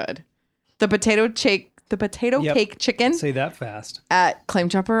fucking good. The potato Yep. cake chicken Say that fast. at Claim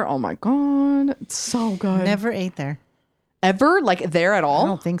Jumper. Oh my god, it's so good. never ate there. Ever like there at I all?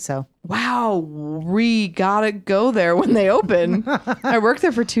 don't think so. Wow, we gotta go there when they open. I worked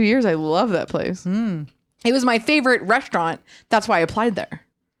there for 2 years. I love that place. It was my favorite restaurant. That's why I applied there.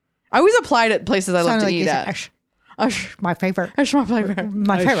 I always applied at places I love Sounded to like eat you said, at. my favorite. That's my favorite.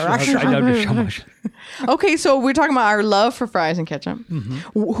 My favorite. I love you so much. Okay, so we're talking about our love for fries and ketchup.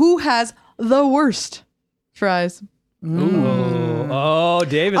 Who has the worst fries? Oh,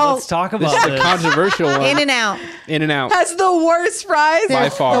 David, let's talk about This is this. a controversial one. In and out. In and out. Has the worst fries? By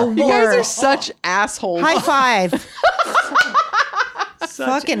far. The You guys are worst. such assholes. High five.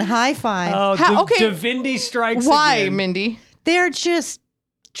 Fucking high five. Oh, Okay. Davindi strikes Why, again. Mindy? They're just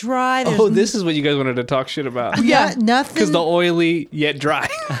dry. There's Oh, this is what you guys wanted to talk shit about. Yeah. nothing. Because the oily yet dry.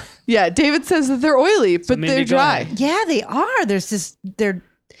 Yeah, David says that they're oily, but Mindy, they're go dry. ahead. Yeah, they are. There's just they're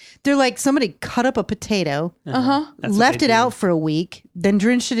like somebody cut up a potato, That's what left they it do. out for a week, then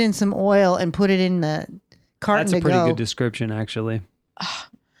drenched it in some oil and put it in the carton That's a to pretty go. good description, actually.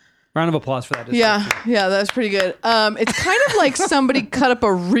 Round of applause for that description. Yeah, that's pretty good. It's kind of like somebody cut up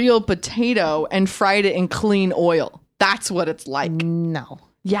a real potato and fried it in clean oil. That's what it's like. No.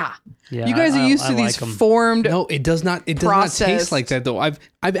 Yeah. Yeah, You guys are used I to like these 'em. formed. No, it does not. It does not Processed. taste like that though. I've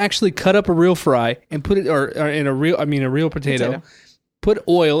actually cut up a real fry and put it or in a real potato. Put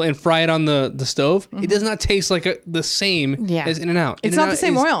oil and fry it on the stove. It does not taste like the same Yeah. as In-N-Out. It's not the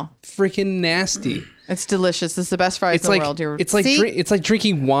same oil. Freaking nasty. It's delicious. It's the best fries It's in like the world. You're- it's like See? it's like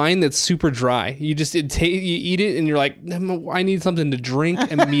drinking wine that's super dry. You just you eat it and you're like, I need something to drink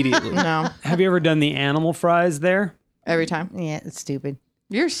immediately. no, Have you ever done the animal fries there? every time. Yeah, it's stupid.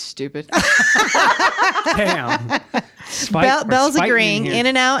 You're stupid. Damn. Belle's agreeing. In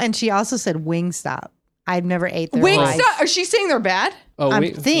and out, and she also said Wingstop. I've never ate their fries. Wingstop? Are she saying they're bad? Oh, I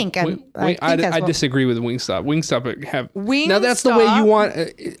wait, think wait, I'm- I wait, think that's I what- disagree with Wingstop. Wingstop have now that's the way Wingstop- you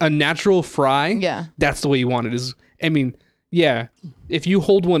want a natural fry. Yeah. that's the way you want it. Is I mean, yeah. If you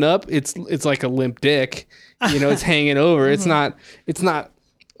hold one up, it's like a limp dick. You know, it's hanging over. It's not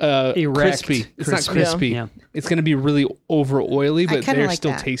Erect, crispy. It's not crispy. crispy. Yeah. It's going to be really over oily, but kinda they're like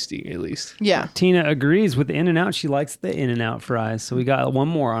still that. tasty at least. Yeah. Tina agrees with the In-N-Out. She likes the In-N-Out fries. So we got one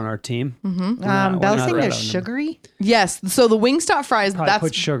more on our team. Belle's saying they're red on them. sugary. Yes. So the Wingstop fries, Probably put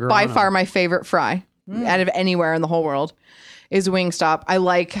that's sugar by on 'em. far my favorite fry out of anywhere in the whole world is Wingstop. I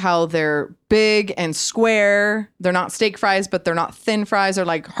like how they're big and square. They're not steak fries, but they're not thin fries. They're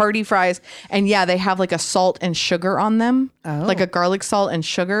like hearty fries. And yeah, they have like a salt and sugar on them, like a garlic salt and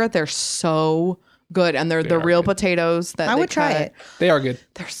sugar. They're so good. And they're the real potatoes that I they would try cut. it. They are good.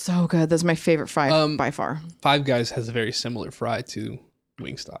 They're so good. That's my favorite fry by far, Five Guys has a very similar fry to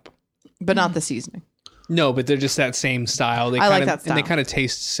Wingstop. but not the seasoning. No, but they're just that same style. I like that And they style. kind of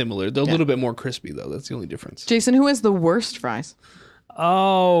taste similar. They're a little bit more crispy, though. That's the only difference. Jason, who has the worst fries?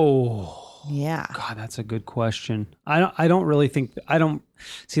 Oh, Yeah. God, that's a good question. I don't really think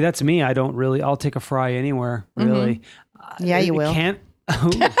see. That's me. I'll take a fry anywhere. Really. Yeah, you will. Can't.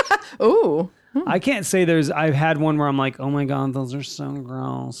 Ooh. I can't say I've had one where I'm like, oh my God, those are so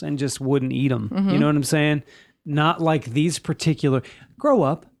gross, and just wouldn't eat them. You know what I'm saying? Not like these particular. Grow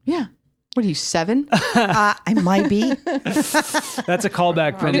up. Yeah. What are you, 7? I might be. That's a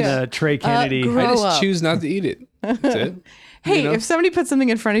callback from Trey Kennedy. grow I just up. choose not to eat it. That's it. Hey, if somebody puts something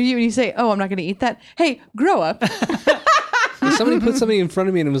in front of you and you say, oh, I'm not going to eat that. Hey, grow up. If somebody put something in front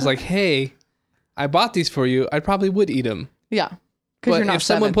of me and was like, hey, I bought these for you, I probably would eat them. Yeah. Because But you're not if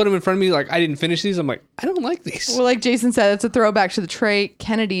someone 7. put them in front of me, like I didn't finish these, I'm like, I don't like these. Well, like Jason said, it's a throwback to the Trey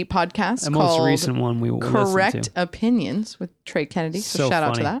Kennedy podcast The called most recent one we listened Correct to. Opinions with Trey Kennedy. So shout funny.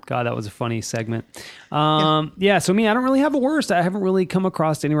 out to that. God, that was a funny segment. Yeah, so me, I don't really have a worst. I haven't really come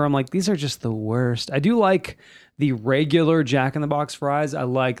across anywhere I'm like, these are just the worst. I do like the regular Jack in the Box fries. I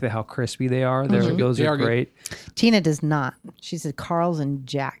like how crispy they are. Those They are are good. great. Tina does not. She said Carl's and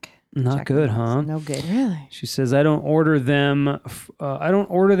Jack. Not Jack good, in the Box. huh? No good. Really? She says, I don't order them. I don't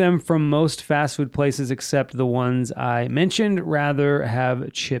order them from most fast food places except the ones I mentioned. Rather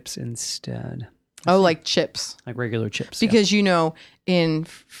have chips instead, Oh, like chips. like regular chips. yeah. Because, in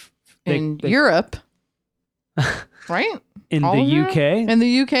They- Europe, right? in all the of Europe? UK, In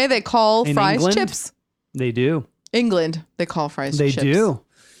the UK, they call In fries England? chips. they do. England, they call fries They chips. do.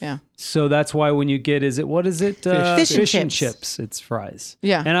 Yeah. So that's why when you get, what is it? Fish and and chips. chips. It's fries.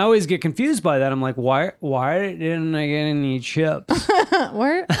 Yeah. And I always get confused by that. I'm like, why didn't I get any chips?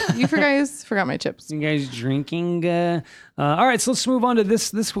 Where? You forgot my chips. You guys drinking? All right, so let's move on to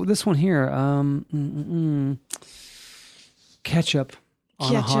this one here. Ketchup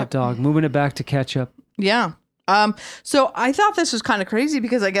on a hot Ketchup. dog. Moving it back to ketchup. Yeah. So I thought this was kind of crazy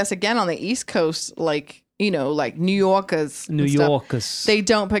because I guess, again, on the East Coast, like New Yorkers, and New stuff, Yorkers. they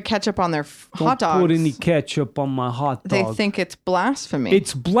don't put ketchup on their hot Don't dogs. put any ketchup on my hot They dog. think it's blasphemy.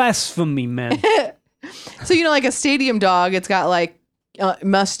 It's blasphemy, man. So, like a stadium dog, it's got like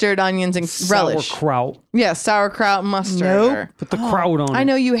mustard, onions, and relish. Sauerkraut. Yeah, sauerkraut, mustard. Nope. or- Put the kraut on I it.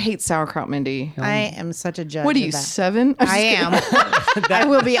 know you hate sauerkraut, Mindy. I am such a judge. What are of you, that. 7? I am. I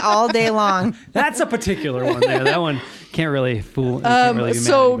will be all day long. That's a particular one there. That one can't really fool. You can't really be mad at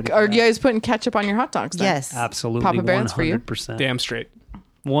So, anybody for are that. you guys putting ketchup on your hot dogs? Then? Yes. Absolutely. Papa Bear's for you? 100%. Damn straight.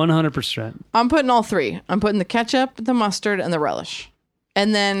 100%. I'm putting all 3. I'm putting the ketchup, the mustard, and the relish.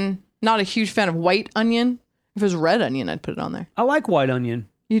 And then, not a huge fan of white onion. If it was red onion, I'd put it on there. I like white onion.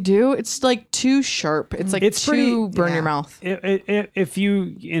 You do? It's like too sharp. It's like It's too pretty- burn your mouth. If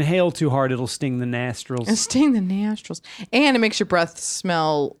you inhale too hard, it'll sting the nostrils. And sting the nostrils. And it makes your breath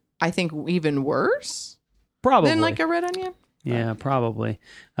smell, I think, even worse Probably. than like a red onion. Yeah, probably.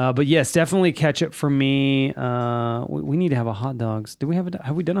 But yes, definitely ketchup for me. We need to have a hot dogs. Do we have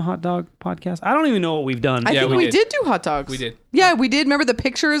we done a hot dog podcast? I don't even know what we've done. I Yeah, think we we did. did do hot dogs. We did. Yeah, we did. Remember the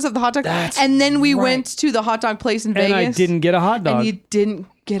pictures of the hot dogs? And then we went to the hot dog place in and Vegas. I didn't get a hot dog. And you didn't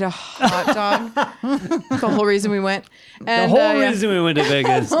get a hot dog. That's the whole reason we went. The And, whole yeah. reason we went to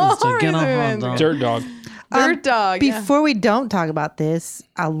Vegas The is to whole get a reason we hot went dog. Dirt dog. Dirt dog. yeah. Before we don't talk about this,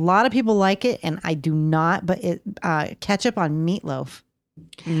 a lot of people like it, and I do not. But ketchup on meatloaf.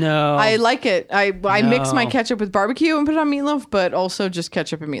 No. I like it. I mix my No. ketchup with barbecue and put it on meatloaf, but also just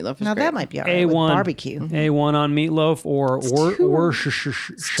ketchup and meatloaf is Now great. that might be all right with A1. barbecue. A1 on meatloaf or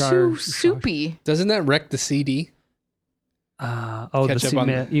too soupy. Doesn't that wreck the CD the Ketchup on-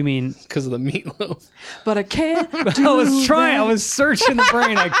 cement. You mean because of the meatloaf? But I can't I was trying. I was searching the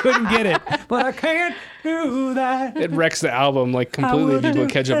brain. I couldn't get it. But I can't do that. It wrecks the album like completely if you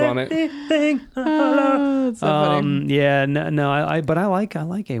put ketchup on it. It's so funny. Yeah, no, but I like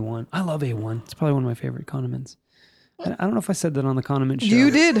A1. I love A1. It's probably one of my favorite condiments. I don't know if I said that on the condiment show. You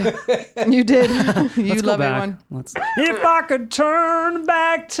did. You did. You Let's go love back. A1. If I could turn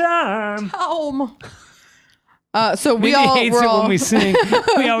back time. So Mindy hates we're it all when we sing.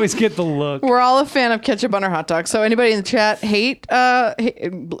 We always get the look. we're all a fan of ketchup on our hot dogs. So anybody in the chat hating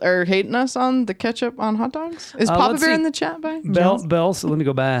us on the ketchup on hot dogs? Is Papa let's Bear see. in the chat by? Bell, so let me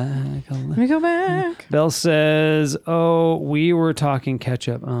go back. Let me go back. Bell says, "Oh, we were talking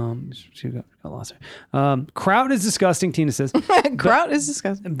ketchup." She got lost there. Kraut is disgusting. Tina says. Kraut is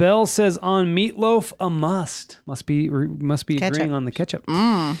disgusting. Bell says on meatloaf a must. Must be Ketchup. agreeing on the ketchup.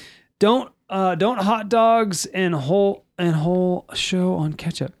 Don't hot dogs and whole show on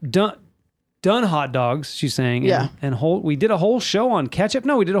ketchup. Done hot dogs. She's saying. Yeah. And whole. We did a whole show on ketchup.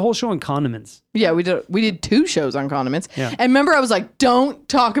 No, we did a whole show on condiments. Yeah, we did 2 shows on condiments. Yeah. And remember, I was like, don't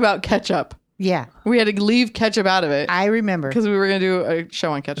talk about ketchup. Yeah, We had to leave ketchup out of it I remember. because we were going to do a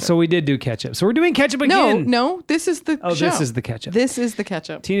show on ketchup. So we did do ketchup. So we're doing ketchup again. No, this is the Oh, show. this is the ketchup. This is the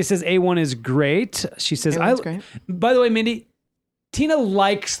ketchup. Tina says A1 is great. She says, A1's great. By the way, Mindy, Tina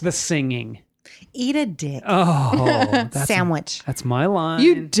likes the singing. Eat a dick. Oh, that's Sandwich. That's my line.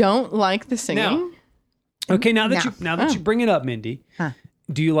 You don't like the singing? No. Okay, now that No. you bring it up, Mindy,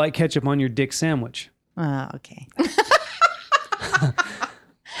 do you like ketchup on your dick sandwich? Okay.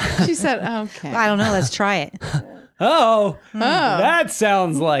 She said, okay. I don't know. Let's try it. Oh, that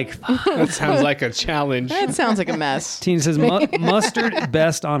sounds like That sounds like a challenge. That sounds like a mess. Tina says mustard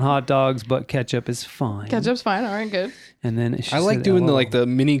best on hot dogs, but ketchup is fine. Ketchup's fine. All right, good. And then she I like said, doing "Oh." the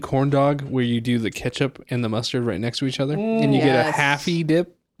mini corn dog where you do the ketchup and the mustard right next to each other, and you get a Yes. halfy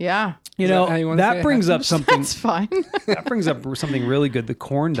dip. Yeah, You Is that know, how you wanna say that it? brings up something. that's fine. That brings up something really good. The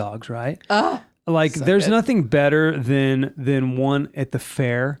corn dogs, right? Like, so there's good. nothing better than one at the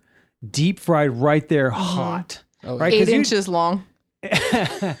fair, deep fried right there, hot. Oh, right? 8 'Cause you- inches long.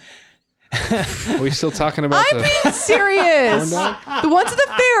 Are we still talking about I'm being serious. The ones at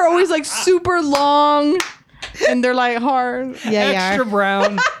the fair are always like super long, and they're like hard. Yeah, extra brown.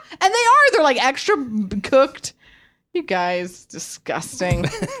 And they are. They're like extra cooked. You guys, disgusting.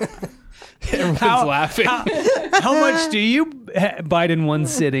 Everyone's laughing. How much do you bite in one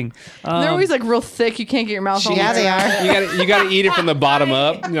sitting? They're always like real thick. You can't get your mouth all Yeah, they are. You gotta eat it from the bottom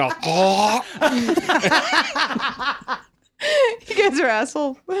up. You know, You guys are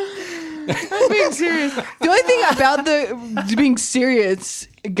assholes. I'm being serious. The only thing about the being serious,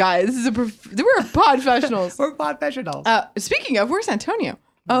 guys, this is we're pod professionals. We're professionals. Speaking of, where's Antonio?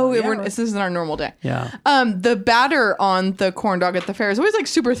 Oh, this isn't our normal day. Yeah. The batter on the corn dog at the fair is always like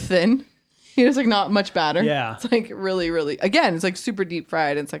super thin. You know, it's like not much batter. Yeah. It's like really, really, again, it's like super deep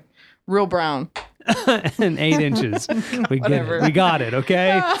fried. It's like real brown. And 8 inches. We get Whatever. it. We got it.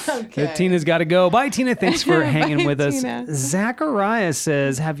 Okay. Okay. Tina's got to go. Bye, Tina. Thanks for hanging Bye, with us. Tina. Zachariah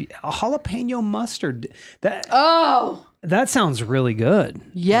says, "Have you a jalapeno mustard? Oh, That sounds really good.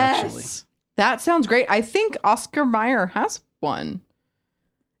 yes. actually. That sounds great. I think Oscar Mayer has one.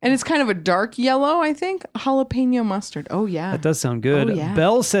 And it's kind of a dark yellow, I think. Jalapeno mustard. Oh, yeah. That does sound good. Oh, yeah.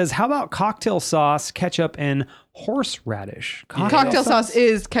 Belle says, "How about cocktail sauce, ketchup, and horseradish?" Cocktail sauce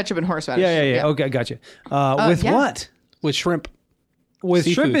is ketchup and horseradish. Yeah. Okay, gotcha. With yeah. what? with shrimp. With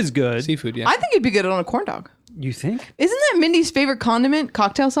Seafood. shrimp is good. Seafood, yeah. I think it'd be good on a corn dog. You think? Isn't that Mindy's favorite condiment,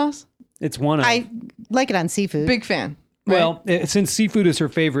 cocktail sauce? It's one of. I like it on seafood. Big fan. right? Well, since seafood is her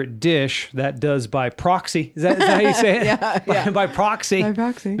favorite dish, that does by proxy. Is that how you say it? Yeah. By proxy. By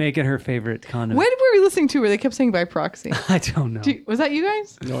proxy. Make it her favorite condiment. What were we listening to where they kept saying by proxy? I don't know. Was that you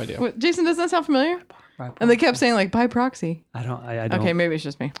guys? No idea. What, Jason, does that sound familiar? By And they kept saying like by proxy. I don't. I don't. Okay, maybe it's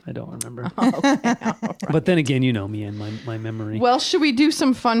just me. I don't remember. But then again, you know me and my memory. Well, should we do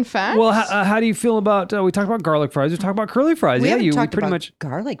some fun facts? Well, how do you feel about? We talked about garlic fries. We talked about curly fries. we Yeah, haven't we talked pretty about much.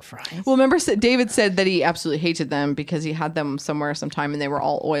 garlic fries. Well, remember David said that he absolutely hated them because he had them somewhere sometime and they were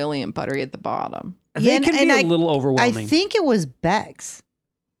all oily and buttery at the bottom. They can be a I- little overwhelming. I think it was Beck's.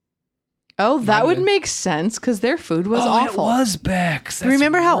 Oh, that would been. make sense because their food was awful. It was Beck's. That's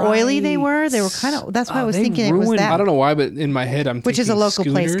Remember how oily they right. were? They were kind of. That's why I was they thinking it was ruined- that. I don't know why, but in my head, I'm Which is a thinking local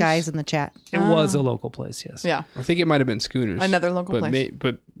place, Schooners. guys, in the chat. It was a local place. Yes. Yeah. I think it might have been Schooners. Another local but place.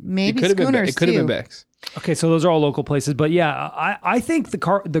 but Maybe it could have been. Schooners, It could have been too. Beck's. Okay, so those are all local places, but yeah, I think the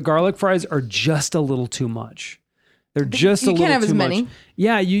garlic fries are just a little too much. They're just You a can't little have too as much. many.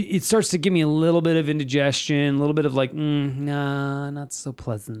 Yeah, it starts to give me a little bit of indigestion, a little bit of like, nah, not so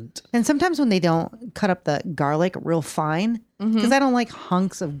pleasant. And sometimes when they don't cut up the garlic real fine, because I don't like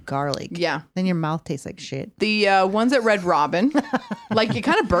hunks of garlic. Yeah. Then your mouth tastes like shit. The ones at Red Robin, like it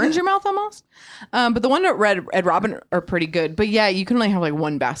kind of burns your mouth almost. But the one at Red Robin are pretty good. But yeah, you can only have like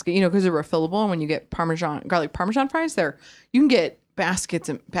one basket, because they're refillable. And when you get garlic Parmesan fries, you can get baskets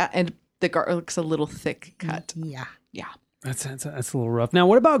and the garlic's a little thick cut. Yeah. Yeah. That's a little rough. Now,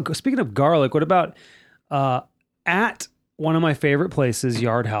 what about speaking of garlic? What about at one of my favorite places,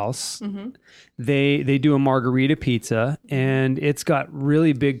 Yard House? They do a margarita pizza, and it's got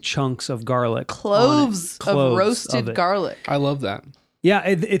really big chunks of garlic, Cloves on it. of roasted it. garlic. I love that. Yeah,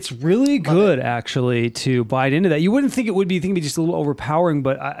 it's really good actually to bite into that. You wouldn't think it would be. You think it'd be just a little overpowering,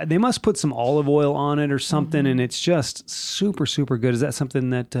 but they must put some olive oil on it or something, and it's just super, super good. Is that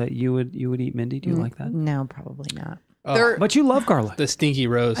something that you would eat, Mindy? Do you like that? No, probably not. But you love garlic. The stinky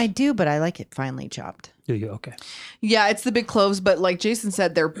rose. I do, but I like it finely chopped. Do you? Okay. Yeah, it's the big cloves, but like Jason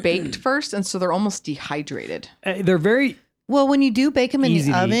said, they're baked first, and so they're almost dehydrated. They're very Well, when you do bake them in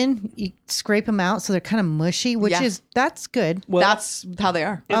Easy the to oven, you scrape them out so they're kind of mushy, which Yeah. that's good. Well, That's how they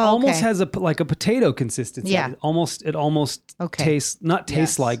are. it Oh, almost okay. has like a potato consistency. Yeah. It almost Okay. tastes tastes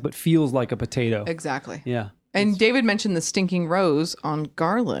Yes. like, but feels like a potato. Exactly. Yeah. And David mentioned the Stinking Rose on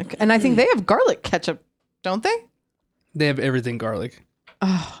garlic. And I think they have garlic ketchup, don't they? They have everything garlic.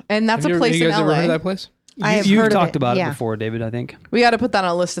 Oh, and that's Have a place you in guys ever LA. heard of that place? I have You've heard of talked it, about yeah. it before, David, I think. We got to put that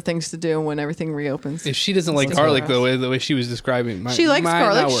on a list of things to do when everything reopens. If she doesn't like That's garlic, gross. the way she was describing, She likes might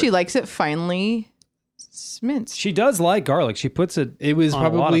garlic. not work. She likes it finely minced. She does like garlic. She puts it. It was on a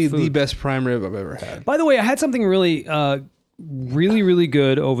lot of probably the food. best prime rib I've ever had. By the way, I had something really, really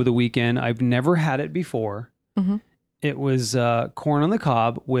good over the weekend. I've never had it before. Mm-hmm. It was corn on the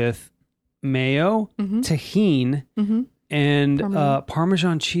cob with mayo, Mm-hmm. tahini, Mm-hmm. and Parmesan.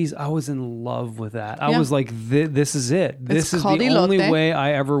 Parmesan cheese. I was in love with that. I Yeah. was like, this is it. This is called the only elote. way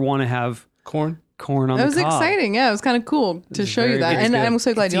I ever want to have Corn. corn on That the was cob. exciting. Yeah, it was kind of cool to was show you very, that. very And good. I'm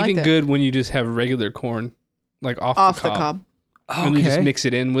so glad It's you liked even it. good when you just have regular corn, like off the cob. And you just Okay. mix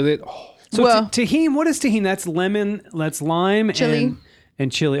it in with it. Oh, So Well- tahini, what is tahini? That's lemon, that's lime, Chili.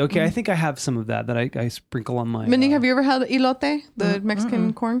 and chili. Okay, I think I have some of that I sprinkle on my. Mindy, have you ever had elote, the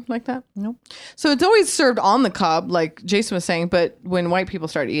Mexican corn like that? Nope. So it's always served on the cob, like Jason was saying, but when white people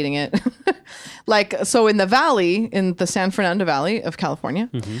start eating it, like, so in the valley, in the San Fernando Valley of California,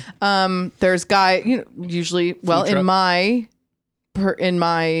 there's usually, well, truck? in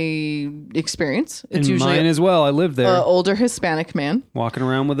my experience, it's and usually mine as well. I live there, older Hispanic man walking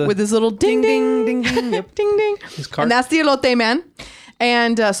around with a with his little ding ding ding ding Yep. ding ding, his cart. and that's the elote man.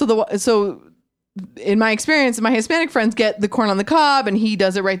 And so in my experience, my Hispanic friends get the corn on the cob, and he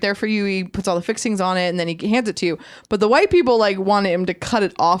does it right there for you. He puts all the fixings on it, and then he hands it to you. But the white people like want him to cut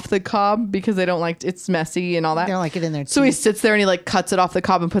it off the cob because they don't like it's messy and all that. They don't like it in there. So he sits there and he like cuts it off the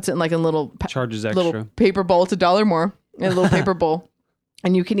cob and puts it in like a little charges extra. little paper bowl. It's $1 more in a little paper bowl,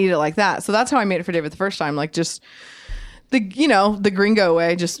 and you can eat it like that. So that's how I made it for David the first time. Like just the gringo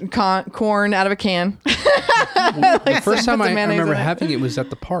way, just corn out of a can. The first time put I some mayonnaise remember in it. having it was at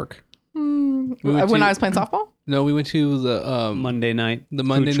the park. When went I to- was playing softball. No, we went to the Monday night,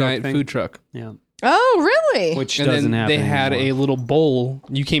 Monday food truck night thing. food truck. Yeah, Oh, really? which And doesn't then happen. they had anymore. a little bowl.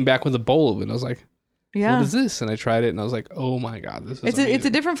 You came back with a bowl of it. I was like, yeah. what is this? And I tried it and I was like, oh my God, this is It's a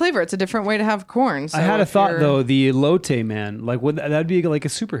amazing. different flavor. It's a different way to have corn. So I had a if thought you're- though. The elote man, like, would that'd be like a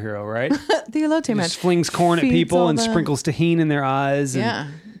superhero, right? The elote man Just flings corn at feeds people all and the- sprinkles tahini in their eyes. And Yeah,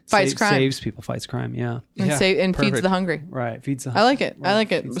 fights crime saves people, fights crime. Yeah, and, Yeah, and feeds perfect. the hungry. right. Feeds. I like it. I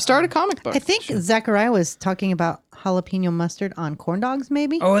like it. Start a comic book. I think Zachariah was talking about jalapeno mustard on corn dogs,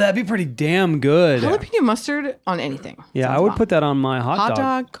 maybe. Oh, that'd be pretty damn good. Jalapeno mustard on anything. Yeah, Sounds I would bomb. put that on my hot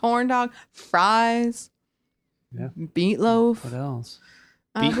dog, corn dog, fries, Yeah. meatloaf. What else?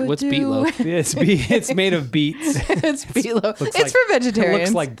 I would What's do- meatloaf? It's made of beets. It's meatloaf. Looks It's like- for It vegetarians.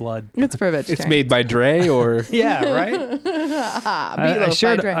 looks like blood. it's for vegetarians. It's made by Dre or Yeah, right. Meatloaf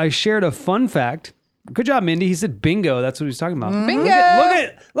by Dre. I shared a fun fact. Good job, Mindy. He said bingo. That's what he was talking about. Bingo.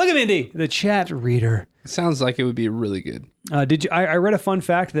 Look at Mindy, the chat reader. sounds like it would be really good. Did you? I read a fun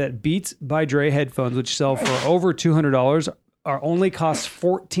fact that Beats by Dre headphones, which sell for over $200, are only cost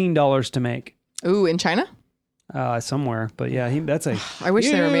 $14 to make Ooh, in China? somewhere. But yeah, that's a. I wish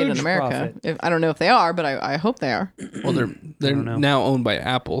they were made in huge America. profit. I don't know if they are, but I hope they are. Well, they're don't know. now owned by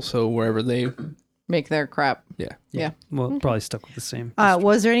Apple, so wherever they, Make their crap. yeah. Yeah. Well, probably stuck with the same.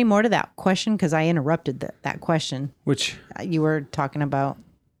 Was there any more to that question? Because I interrupted that question. Which You were talking about.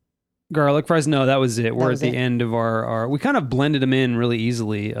 garlic fries? No, that was it. We're was at the it. end of our. We kind of blended them in really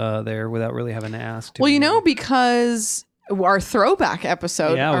easily there without really having to ask. too Well, you many. know, because our throwback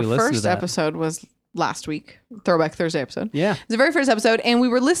episode, Yeah, our we listened to first that. episode was last week, Throwback Thursday episode. Yeah. It's the very first episode, and we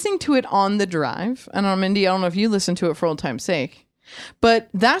were listening to it on the drive. And Mindy, I don't know if you listened to it for old time's sake, but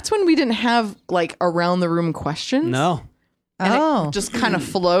that's when we didn't have like around the room questions. No. And Oh. it just kind of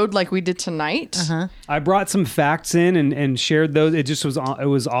flowed like we did tonight. Uh-huh. I brought some facts in and shared those. It just was it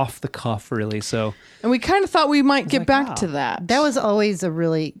was off the cuff, really. So And we kind of thought we might get like, back wow. to that. That was always a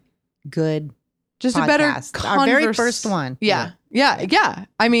really good just a better podcast. Our very convers- first one. Yeah.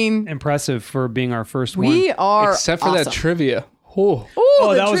 I mean, impressive for being our first one. we are Except for awesome. that trivia. Oh, Oh,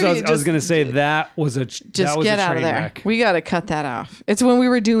 the that was trivia I was just- going to say that was a Just that was get a out of train there. wreck. We got to cut that off. It's when we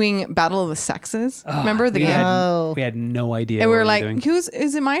were doing Battle of the Sexes. Remember the we game? had, Oh. we had no idea. And we what were like, doing.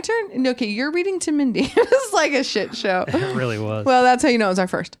 is it my turn? Okay, you're reading to Mindy. It was like a shit show. It really was. Well, that's how you know it was our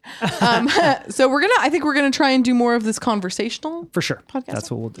first. So I think we're gonna try and do more of this conversational. for sure. podcast.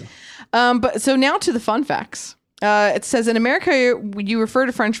 That's what we'll do. But so now to the fun facts. It says in America, you refer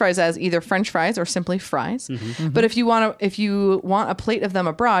to French fries as either French fries or simply fries. But if you want a plate of them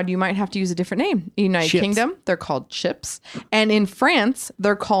abroad, you might have to use a different name. In the United Kingdom, they're called chips, and in France,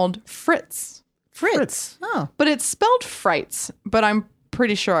 they're called frites. Fritz. Oh, But it's spelled frites. But I'm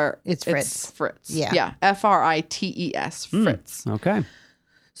pretty sure It's Fritz. Fritz. Yeah. Yeah. Frites. Fritz. Okay.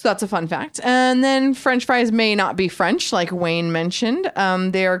 So that's a fun fact. And then French fries may not be French, like Wayne mentioned.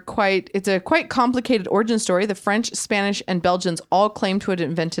 It's a quite complicated origin story. The French, Spanish, and Belgians all claim to have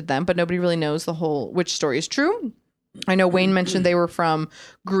invented them, but nobody really knows which story is true. I know Wayne mentioned they were from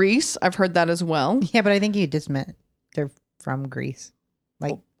Greece. I've heard that as well. yeah, but I think you just meant they're from Greece,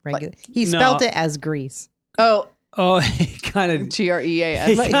 like regular. He spelled it as Greece. Oh, he kind of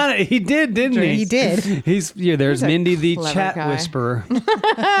Greas. He did, didn't he? He did. There's He's a Mindy, the clever chat guy. whisperer.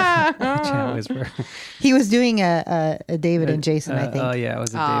 Chat whisperer. He was doing a David and Jason, I think. Oh, yeah, it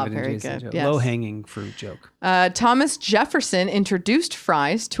was a David and very Jason good. joke. Yes. Low-hanging fruit joke. Thomas Jefferson introduced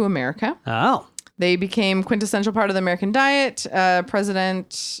fries to America. Oh. They became quintessential part of the American diet.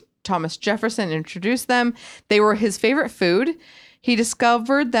 President Thomas Jefferson introduced them. They were his favorite food. He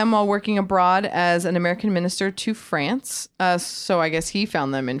discovered them while working abroad as an American minister to France. So I guess he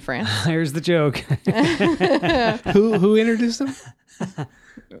found them in France. Here's the joke. Who introduced them?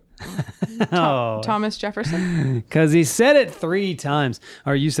 Thomas Jefferson. Because he said it 3 times.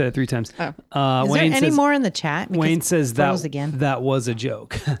 Or you said it 3 times. Oh. Is Wayne there any says, more in the chat? Because Wayne says it that, froze again. that was a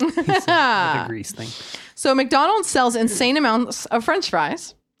joke. He said the Grease thing. So McDonald's sells insane amounts of French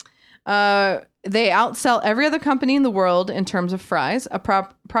fries. They outsell every other company in the world in terms of fries.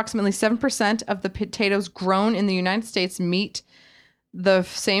 Approximately 7% of the potatoes grown in the United States meet the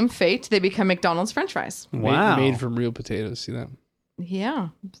same fate. They become McDonald's French fries. Wow. Made from real potatoes. See that? Yeah.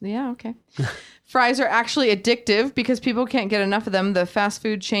 Okay. Fries are actually addictive because people can't get enough of them. The fast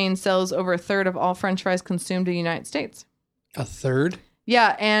food chain sells over a third of all French fries consumed in the United States. A third?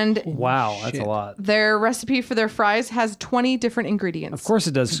 Yeah, and Wow, that's a lot. their recipe for their fries has 20 different ingredients. Of course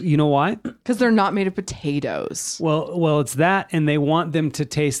it does. You know why? Because they're not made of potatoes. Well, it's that, and they want them to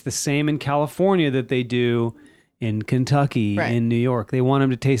taste the same in California that they do in Kentucky, Right. in New York. They want them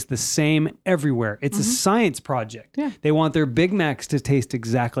to taste the same everywhere. It's a science project. Yeah. They want their Big Macs to taste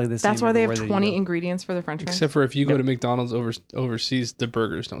exactly the same. That's why they have everywhere 20 you go. ingredients for their French fries. Except for if you go to McDonald's overseas, the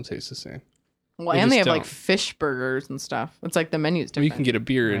burgers don't taste the same. Well, They and they just have like don't. fish burgers and stuff. It's like the menu's Or different. you can get a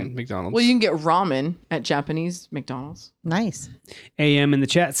beer in McDonald's. Well, you can get ramen at Japanese McDonald's. Nice. AM in the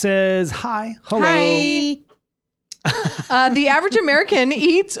chat says, hi. Hello. Hi. The average American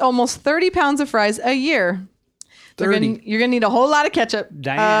eats almost 30 pounds of fries a year. 30. You're going to need a whole lot of ketchup.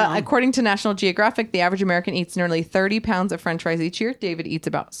 Damn. According to National Geographic, the average American eats nearly 30 pounds of French fries each year. David eats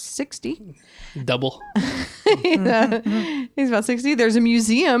about 60. Double. He's about 60. There's a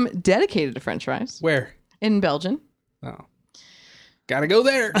museum dedicated to French fries Where? in Belgium. Oh. Gotta go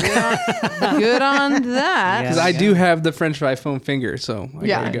there. Good on that. Because I do have the French fry foam finger, so I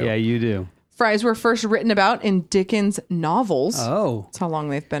Yeah. gotta go. Yeah, you do. Fries were first written about in Dickens' novels. Oh. That's how long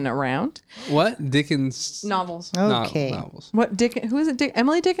they've been around. What? Dickens? Novels. Okay. Novels. What Dickens? Who is it?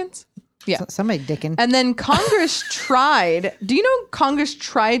 Emily Dickens? Yeah. Somebody dicking. And then Congress tried. Do you know Congress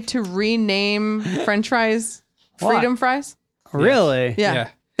tried to rename French fries Freedom Fries? Really? Yeah.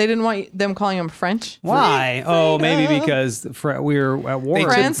 They didn't want them calling them French. Why? Oh, maybe because we were at war. They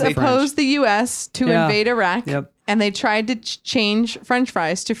took France the opposed the U.S. to Yeah. invade Iraq, Yep. and they tried to change French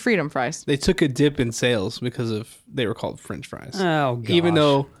fries to Freedom Fries. They took a dip in sales because they were called French fries. Oh, gosh. Even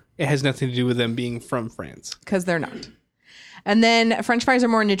though it has nothing to do with them being from France. Because they're not. And then French fries are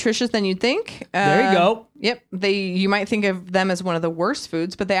more nutritious than you'd think. There you go. Yep. You might think of them as one of the worst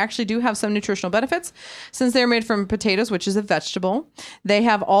foods, but they actually do have some nutritional benefits since they're made from potatoes, which is a vegetable. They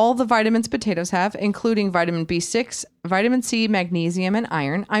have all the vitamins potatoes have, including vitamin B6, vitamin C, magnesium, and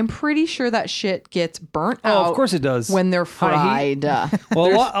iron. I'm pretty sure that shit gets burnt out. Oh, of course it does. When they're High fried.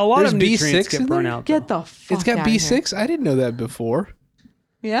 Well, a lot there's of nutrients B6 get in burnt there? out. Get though. the fuck It's got outta here. B6? I didn't know that before.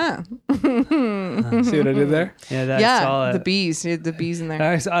 Yeah. See what I did there? Yeah, I Yeah. saw The that. bees. The bees in there.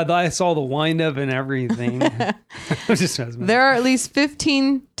 I saw the wind up and everything. Just There are at least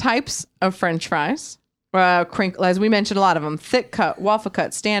 15 types of French fries. Crinkle, as we mentioned, a lot of them: thick cut, waffle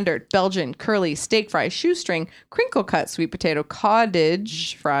cut, standard, Belgian, curly, steak fry, shoestring, crinkle cut, sweet potato,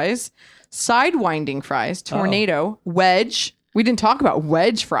 cottage fries, sidewinding fries, tornado, wedge. We didn't talk about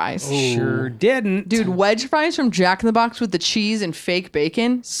wedge fries. Sure didn't. Dude, wedge fries from Jack in the Box with the cheese and fake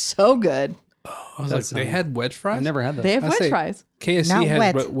bacon, so good. I was like, they had wedge fries? I never had that. They have I wedge say- fries, KFC Not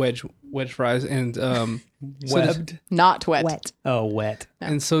has wet. wedge fries, and Webbed. not wet. Wet. Oh, wet.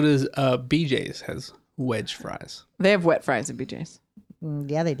 and so does BJ's has wedge fries. They have wet fries at BJ's.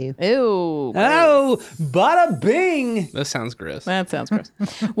 Yeah, they do. Ew. Oh, bada bing. That sounds gross. That sounds gross.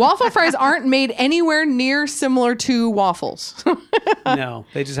 Waffle fries aren't made anywhere near similar to waffles. No,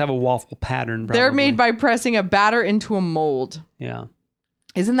 they just have a waffle pattern. Probably. They're made by pressing a batter into a mold. Yeah.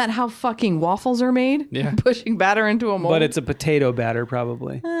 Isn't that how fucking waffles are made? Yeah. Pushing batter into a mold. But it's a potato batter,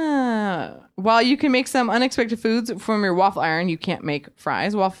 probably. While you can make some unexpected foods from your waffle iron, you can't make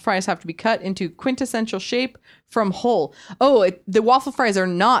fries. Waffle fries have to be cut into quintessential shape from whole. Oh, the waffle fries are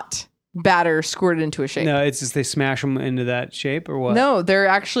not batter squirted into a shape. No, it's just they smash them into that shape or what? No, they're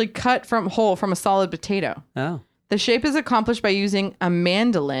actually cut from whole from a solid potato. Oh. The shape is accomplished by using a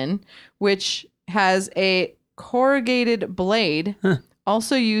mandolin, which has a corrugated blade,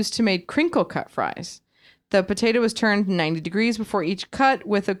 also used to make crinkle cut fries. The potato is turned 90 degrees before each cut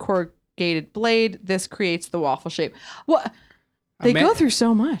with a corrugated blade. This creates the waffle shape. What? They go through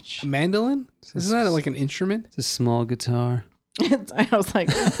so much. A mandolin? Isn't that like an instrument? It's a small guitar. I was like,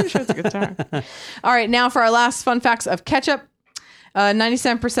 I'm pretty sure it's a guitar. All right, now for our last fun facts of ketchup.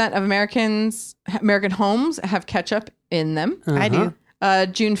 97% of American homes have ketchup in them. I do.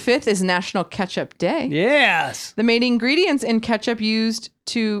 June 5th is National Ketchup Day. Yes. The main ingredients in ketchup used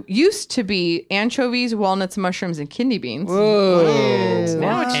to be anchovies, walnuts, mushrooms, and kidney beans. Whoa.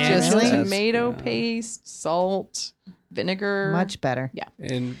 Now it's just Really? tomato paste, salt, vinegar. Much better. Yeah.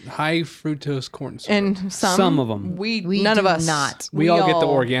 And high fructose corn syrup. And Some of 'em. We none of do us. not. We all get the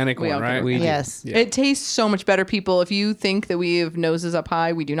organic we one, all get right? it. We do. Yes. Yeah. It tastes so much better, people. If you think that we have noses up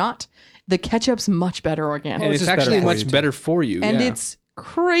high, we do not. The ketchup's much better organic. And it's it's just actually better for much you, too. better for you. And yeah. it's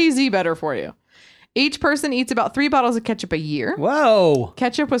crazy better for you. Each person eats about 3 bottles of ketchup a year. Whoa.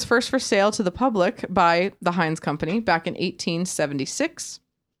 Ketchup was first for sale to the public by the Heinz Company back in 1876.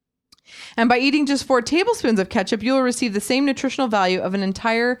 And by eating just 4 tablespoons of ketchup, you will receive the same nutritional value of an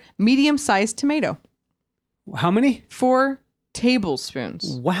entire medium-sized tomato. How many? 4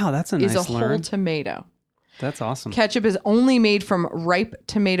 tablespoons Wow, that's a nice is a whole learn. tomato. That's awesome. Ketchup is only made from ripe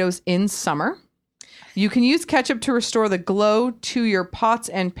tomatoes in summer. You can use ketchup to restore the glow to your pots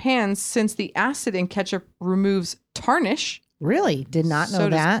and pans since the acid in ketchup removes tarnish. Really? Did not know So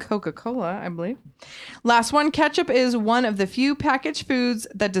that. does Coca-Cola, I believe. Last one, ketchup is one of the few packaged foods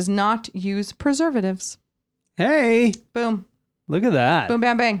that does not use preservatives. Hey, Boom. look at that. Boom,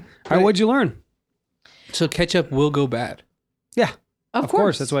 bam, bang. All right, what'd you learn? So ketchup will go bad. Yeah, Of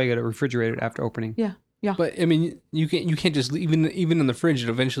course. That's why you got to refrigerate it after opening. Yeah. Yeah. But I mean, you can't just even in the fridge. It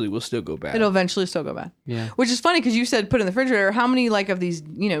eventually will still go bad. It'll eventually still go bad. Yeah. Which is funny because you said put in the refrigerator. How many of these,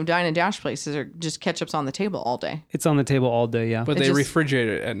 dine and dash places are just ketchups on the table all day? It's on the table all day, yeah. but it they just- refrigerate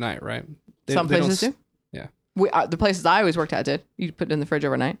it at night, right? Some they don't places do. Yeah. The places I always worked at did. You put it in the fridge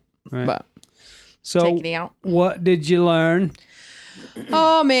overnight. Right. But So, take it out. what did you learn?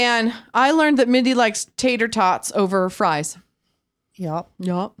 Oh, man. I learned that Mindy likes tater tots over fries. Yup.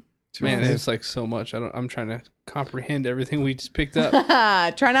 Yup. Man, it's like so much. I'm trying to comprehend everything we just picked up.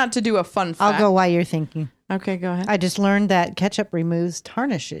 Try not to do a fun fact. I'll go while you're thinking. Okay, go ahead. I just learned that ketchup removes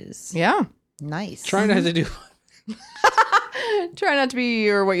tarnishes. Yeah. Nice. Trying not to do. Try not to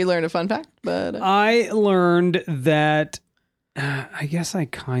be what you learned a fun fact, but I learned that I guess I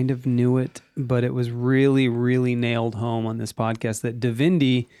kind of knew it, but it was really, really nailed home on this podcast that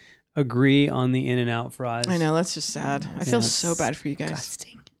Davindi agree on the In-N-Out fries. I know that's just sad. I feel so bad for you guys.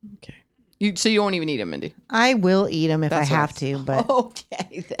 Disgusting. Okay. So you won't even eat them, Mindy. I will eat them if That's I what have I- to, but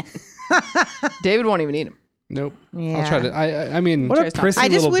Okay then. David won't even eat them. Nope. yeah. I'll try to. I mean, What a Try's not- prissy I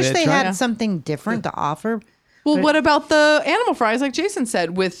just little wish bitch, they right? had something different to offer. Well, what about the animal fries, like Jason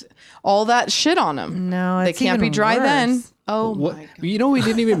said, with all that shit on them? No, They it's can't be even dry worse. then. Oh what? my god. You know, we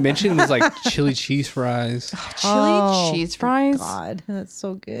didn't even mention was like chili cheese fries. Chili Oh, cheese fries God, that's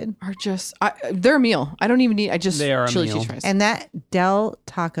so good. are just they're a meal. I don't even need They are a chili meal. cheese fries. And that Del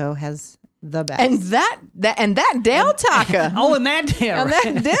Taco has the best. And that Del Taco. Oh, and that And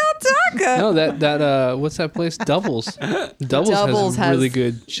that Del Taco. No, that what's that place? Doubles. Doubles has really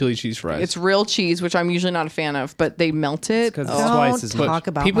good chili cheese fries. It's real cheese, which I'm usually not a fan of, but they melt it. 'cause Oh, it's twice as Don't much. talk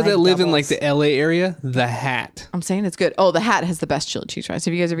about people my that live in like doubles. the LA area, the Hat. I'm saying it's good. Oh, the Hat has the best chili cheese fries.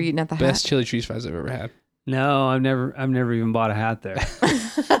 Have you guys ever eaten at the Best Hat? chili cheese fries I've ever had. No, I've never even bought a hat there.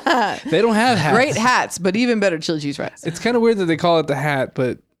 They don't have hats. Great hats, but even better chili cheese fries. It's kind of weird that they call it the Hat,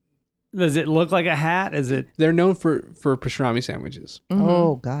 but Does it look like a hat? Is it they're known for pastrami sandwiches.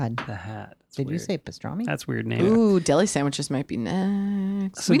 Oh, God. the hat? That's Did you weird. say pastrami? That's a weird name. Ooh, deli sandwiches might be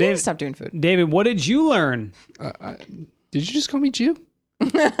next. So We need Dave- to stop doing food. David, what did you learn? Did you just call me Jew?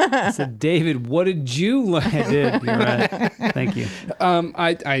 I said, David, what did you learn? I did. You're right. Thank you.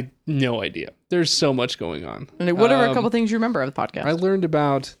 I no idea. There's so much going on. And what are a couple things you remember of the podcast? I learned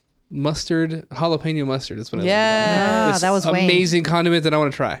about Mustard, jalapeno mustard. That's what I Yes. It's that was Wayne. amazing condiment that I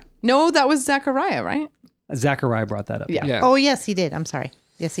want to try. No, that was Zachariah, right? Zachariah brought that up. Yeah. Yeah. Oh, yes, he did. I'm sorry.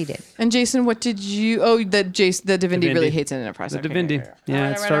 Yes, he did. And Jason, what did you? Oh, the Divinity really hates an enterprise. The Okay, Divinity. right. Yeah, All it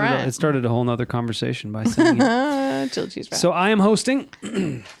right, started. all right. It started a whole nother conversation by saying it. Chili cheese wrap. So I am hosting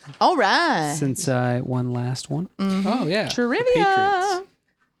All right. since I won last one. Oh yeah. Trivia.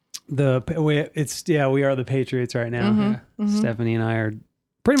 We are the Patriots right now. Mm-hmm. Stephanie and I are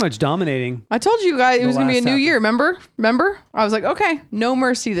pretty much dominating. I told you guys it was going to be a last new half. year. Remember? I was like, okay, no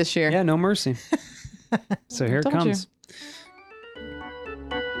mercy this year. Yeah, no mercy. So here it Told you. comes.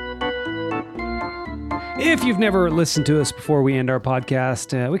 If you've never listened to us before we end our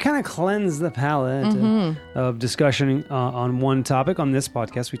podcast, we kind of cleanse the palate of discussion on one topic. On this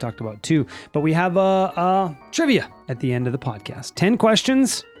podcast, we talked about two, but we have trivia at the end of the podcast. 10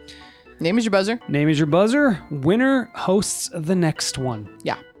 questions. Name is your buzzer. Name is your buzzer. Winner hosts the next one.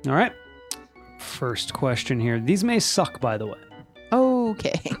 Yeah. All right. First question here. These may suck, by the way.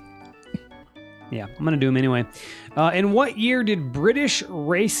 Okay. Yeah, I'm going to do them anyway. In what year did British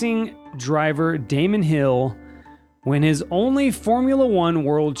racing driver Damon Hill win his only Formula One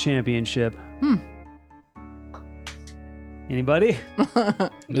World Championship? Anybody?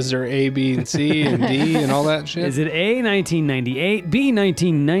 Is there A, B, and C, and D, and all that shit? Is it A, 1998, B,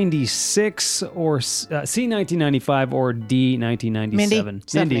 1996, or C, 1995, or D, 1997?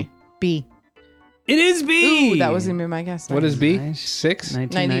 Stephanie. B. It is B. Ooh, that was going to be my guess. What is B? Nice. 6?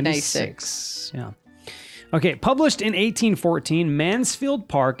 1996. Yeah. Okay, published in 1814, Mansfield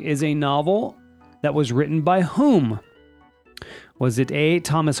Park is a novel that was written by whom? Was it A,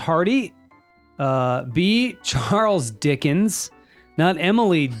 Thomas Hardy, B, Charles Dickens, not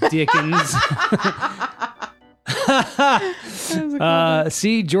Emily Dickens,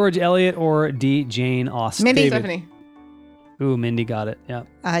 C, George Eliot, or D, Jane Austen? Mindy. Stephanie. Ooh, Mindy got it. Yeah.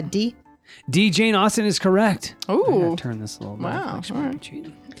 D. D, Jane Austen is correct. Ooh. I gotta turn this a little bit. Wow, Like, she all might right. be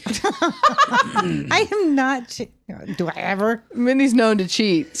cheating. I am not. Do I ever? Minnie's known to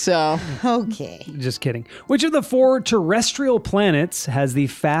cheat, so Okay. Just kidding. Which of the 4 terrestrial planets has the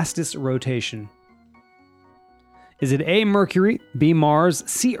fastest rotation? Is it A, Mercury, B, Mars,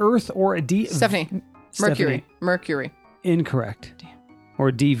 C, Earth, or D, Stephanie. Stephanie. Mercury. Incorrect.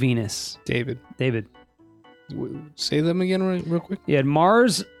 Or D, Venus? David. David. Say them again real quick. You had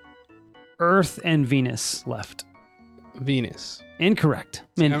Mars, Earth, and Venus left. Venus. Incorrect.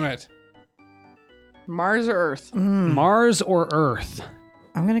 Mindy. All right. Mars or Earth? Mars or Earth?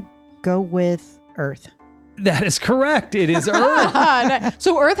 I'm going to go with Earth. That is correct. It is Earth.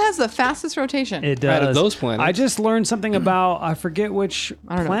 So Earth has the fastest rotation. It Out does. of those planets. I just learned something about, I forget which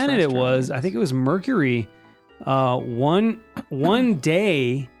I don't know planet it terrestrial was. I think it was Mercury. One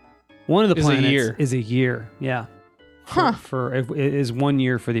day, one of the Is a planets year. is a year. Yeah. Huh. For it is 1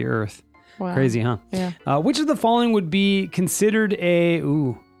 year for the Earth. Wow. Crazy, huh? Yeah. Which of the following would be considered a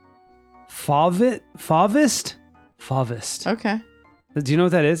Fauvist? Okay. Do you know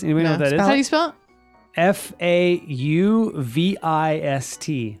what that is? Anybody know what that How do you is? spell it? Fauvist.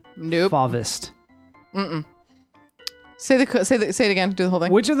 Nope. Fauvist. Say it again. Do the whole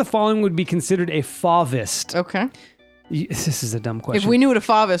thing. Which of the following would be considered a Fauvist? Okay. This is a dumb question. If we knew what a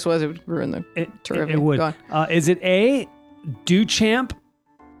Fauvist was, it would ruin the trivia. It would. Go on. Is it A, Duchamp,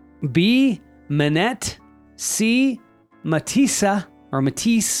 B, Manette, C, Matisse,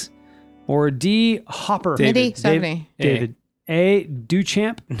 or D, Hopper? David. Stephanie. David. A,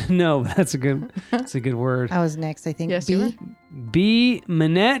 Duchamp? No, that's a good word. I was next, I think. Yes, B. you were. B,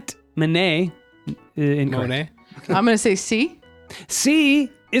 Manet, incorrect. Monet. I'm going to say C. C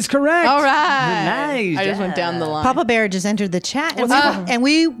is correct. All right. Nice. I just went down the line. Papa Bear just entered the chat, and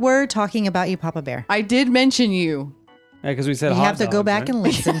we were talking about you, Papa Bear. I did mention you. Yeah, because we said You hot have to go dogs, back right? and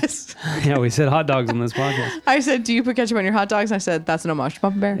listen. Yes. Yeah, we said hot dogs on this podcast. I said, do you put ketchup on your hot dogs? And I said, that's an homage to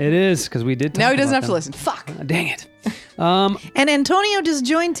Papa Bear. It is, because we did talk Now he doesn't about have to them. listen. Fuck. Dang it. And Antonio just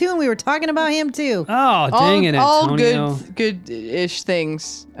joined too, and we were talking about him too. Oh, dang it, Antonio. All good-ish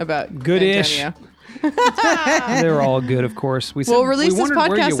things about Good-ish. Antonio. They were all good, of course. We said, We'll release we this wonder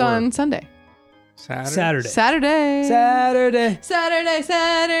where you podcast were. on Sunday. Saturday.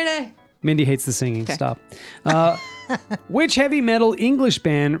 Saturday. Mindy hates the singing. Okay. Stop. Which heavy metal English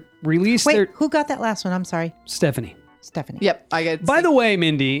band released Wait, their... who got that last one? I'm sorry. Stephanie. Stephanie. Yep, I get. By the way,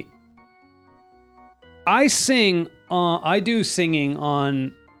 Mindy, I do singing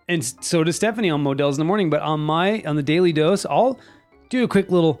on, and so does Stephanie on Models in the Morning, but on the Daily Dose, I'll do a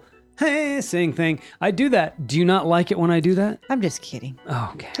quick little hey sing thing. I do that. Do you not like it when I do that? I'm just kidding.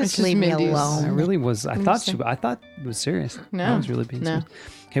 Oh, okay. Just just leave me Mindy's. alone. I really was. I thought it was serious. No. I was really being No. serious.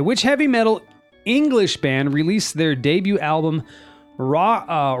 Okay, which heavy metal English band released their debut album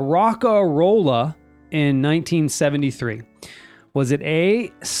Rock-a-Rolla in 1973? Was it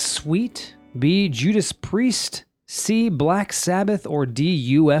A, Sweet, B, Judas Priest, C, Black Sabbath, or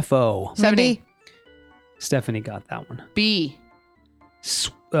D, UFO? 70. Stephanie got that one. B.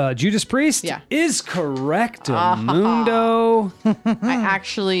 Judas Priest Yeah. is correct. Mundo. I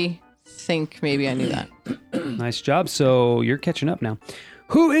actually think maybe I knew that. Nice job. So you're catching up now.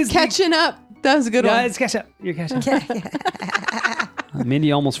 Who is Catching up. That was a good Yeah, one. it's catch up. You're catching up.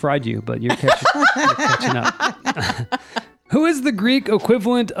 Mindy almost fried you, but you're catching up. Who is the Greek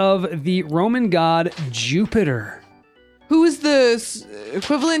equivalent of the Roman god Jupiter? Who is the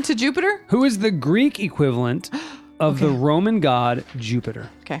equivalent to Jupiter? Who is the Greek equivalent of the Roman god Jupiter?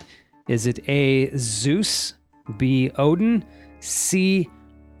 Okay. Is it A, Zeus, B, Odin, C,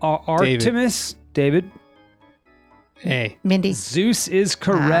 Artemis? David? A. Mindy. Zeus is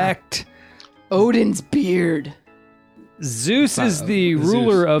correct. Odin's beard. Zeus is the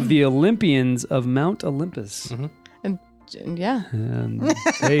ruler of the Olympians of Mount Olympus. Mm-hmm. And yeah. And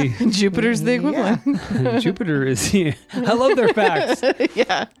they, Jupiter's the equivalent. Jupiter is here. I love their facts.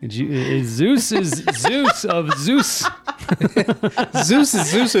 Yeah. Zeus is Zeus of Zeus. Zeus is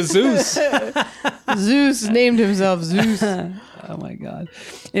Zeus is Zeus. Zeus named himself Zeus. Oh my God.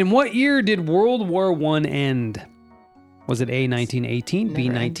 In what year did World War I end? Was it A, 1918, B,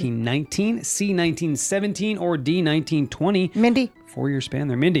 1919, C, 1917, or D, 1920? Mindy. 4-year span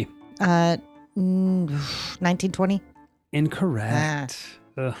there. Mindy. 1920. Incorrect.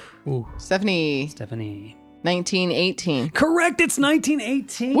 Ugh. Stephanie. 1918. Correct. It's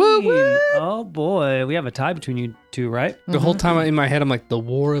 1918. Woo, woo. Oh boy. We have a tie between you two, right? The whole time in my head, I'm like, the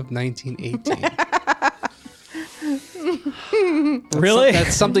War of 1918. Really?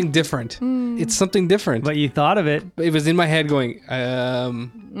 That's something different. It's something different. But you thought of it. It was in my head going,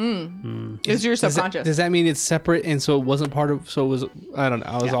 It was your subconscious. does that mean it's separate and so it wasn't part of, so it was, I don't know.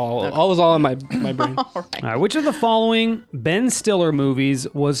 I was all in my brain. All right. All right. Which of the following Ben Stiller movies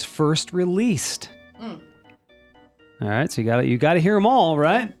was first released? All right. So you got to hear them all,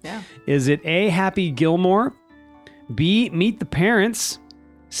 right? Yeah. Is it A, Happy Gilmore, B, Meet the Parents,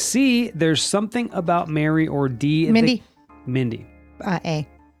 C, There's Something About Mary, or D, Mindy. Mindy. A.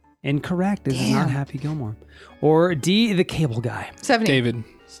 Incorrect. This is Damn. not Happy Gilmore. Or D, The Cable Guy. 70. David.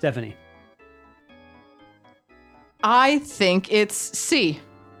 Stephanie. I think it's C.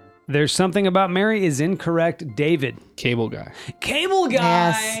 There's Something About Mary is incorrect. David. Cable Guy. Cable Guy.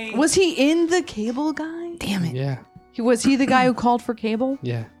 Yes. Was he in The Cable Guy? Damn it. Yeah. Was he the guy who called for cable?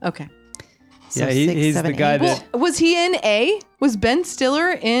 Yeah. Okay. So Yeah, 6, he's 7, the guy 8. that Was he in A? Was Ben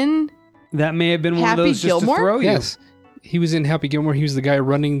Stiller in? that may have been one Happy of those just Gilmore? to throw you. Yes. He was in Happy Gilmore. He was the guy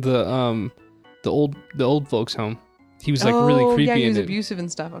running the old folks home. He was like really creepy Yeah, he was in it. abusive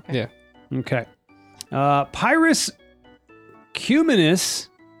and stuff. Okay. Yeah. Okay. Pyrus cuminus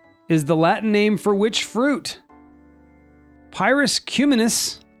is the Latin name for which fruit? Pyrus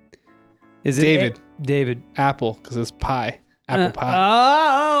cuminus. Is it David. David. Apple, because it's pie. Apple pie.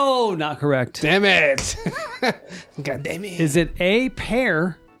 Oh, not correct. Damn it. God damn it. Is it A,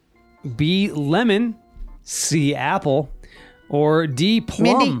 pear, B, lemon, C, apple, or D,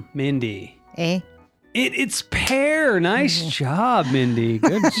 plum? Mindy. A. It's pear. Nice job, Mindy.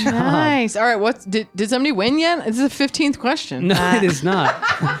 Good job. Nice. All right. Did somebody win yet? This is the 15th question. No, it is not.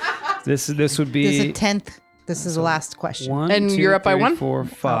 This would be This is 10th. This is the last question. 1, And 2, you're up by 3, one? 4,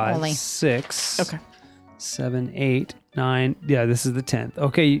 5, only. 6, Okay. 7, 8, 9. Yeah, this is the 10th.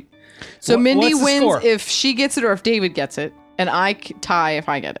 Okay. So Mindy what's the wins score? if she gets it or if David gets it, and I tie if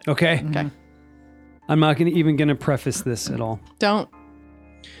I get it. Okay. Okay. I'm not even going to preface this at all. Don't.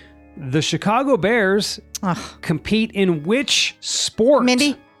 The Chicago Bears Ugh. compete in which sport?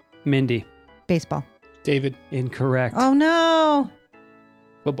 Mindy. Mindy. Baseball. David. Incorrect. Oh no.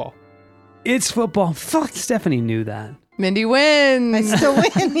 Football. It's football. Fuck. Stephanie knew that. Mindy wins. I still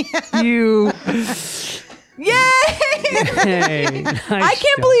win. Yeah. You. Yay! Hey, nice I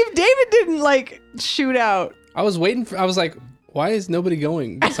can't job. believe David didn't shoot out. I was waiting for, I was like, why is nobody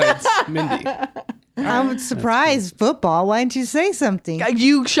going besides Mindy? I'm surprised. Football. Why didn't you say something?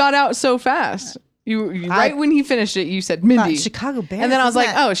 You shot out so fast. Right when he finished it, you said Mindy. Chicago Bears. And then I was isn't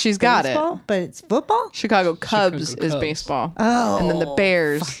like, that oh, she's got baseball? it. But it's football? Chicago Cubs Chicago is Cubs. baseball. Oh. And then the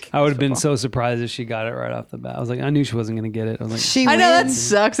Bears. I would have been so surprised if she got it right off the bat. I was like, I knew she wasn't going to get it. I was like, She I know that wins.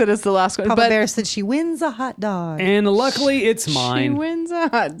 sucks that it's the last one. Papa But Bear said she wins a hot dog. and luckily it's she mine. wins a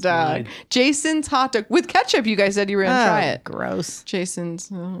hot dog. Mine. Jason's hot dog. With ketchup, you guys said you were going to try it. Gross.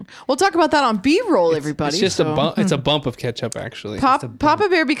 Jason's. We'll talk about that on B-roll, everybody. It's just so. a bump. It's a bump of ketchup, actually. Papa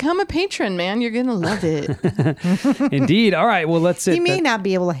Bear, become a patron, man. You're going to love it. Indeed. All right. Well, let's He it. may not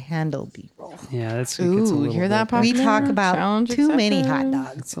be able to handle B-roll. Yeah, that's Ooh, hear that, Papa? We talk about Challenge too many accepted.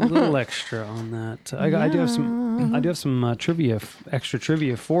 hot dogs. a little extra on that. I do have some trivia, extra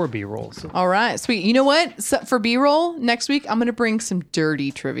trivia for B-roll. So. All right, sweet. You know what? So for B-roll next week, I'm going to bring some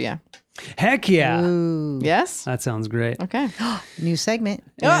dirty trivia. Heck yeah. Ooh. Yes? That sounds great. Okay. New segment.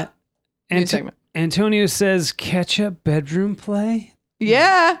 Ah, new Ant- segment. Antonio says, Ketchup bedroom play?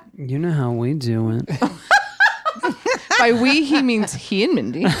 Yeah. You know how we do it. By we, he means he and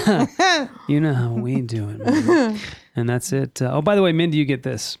Mindy. You know how we do it, Mindy. And that's it. Oh, by the way, Mindy, you get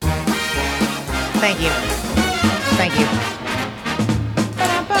this. Thank you. Thank you.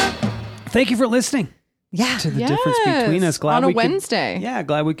 Thank you for listening Yeah. to the difference between us. On a we could- Wednesday. Yeah,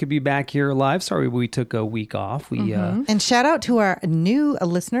 glad we could be back here live. Sorry we took a week off. We And shout out to our new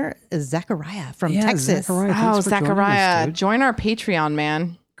listener, Zachariah from Texas. Zachariah, thanks Oh, for joining us, Zachariah, dude. join our Patreon,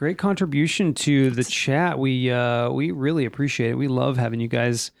 man. Great contribution to the chat. We really appreciate it. We love having you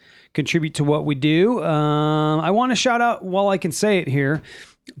guys contribute to what we do. I want to shout out, while I can say it here,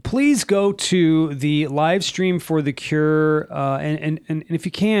 please go to the live stream for The Cure, and if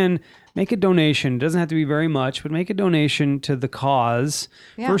you can, make a donation. It doesn't have to be very much, but make a donation to the cause.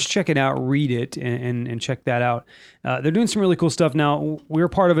 Yeah. First, check it out, read it, and check that out. They're doing some really cool stuff now. We're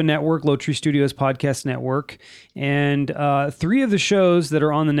part of a network, Low Tree Studios Podcast Network, and 3 of the shows that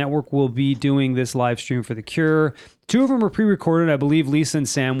are on the network will be doing this live stream for The Cure. 2 of them are pre-recorded. I believe Lisa and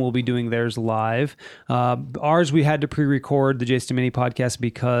Sam will be doing theirs live. Ours, we had to pre-record the Jason Mini podcast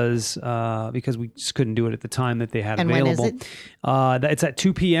because we just couldn't do it at the time that they had And when is available. it? It's at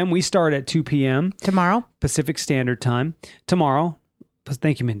 2 p.m. We start at 2 p.m. Tomorrow. Pacific Standard Time. Tomorrow.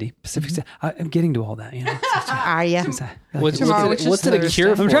 Thank you, Mindy. Pacific. I'm getting to all that. You know. Are you? What's Tomorrow, it, which is what's it a Thursday.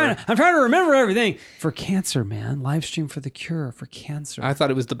 cure for? I'm trying to remember everything for cancer, man. Live stream for The Cure for cancer. I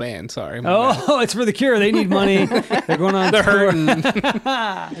thought it was the band. Sorry. my bad. Oh, it's for The Cure. They need money. They're going on. They're hurting.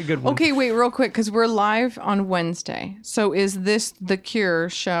 A good one. Okay, wait, real quick, because we're live on Wednesday. So is this The Cure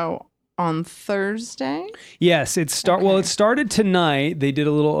show on Thursday? Yes, it started tonight. They did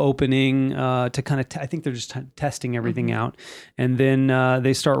a little opening to kind of. I think they're just testing everything out, and then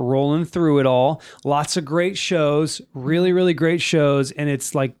they start rolling through it all. Lots of great shows, really, really great shows, and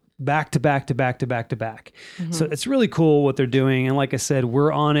it's like back to back to back to back to back. So it's really cool what they're doing. And like I said,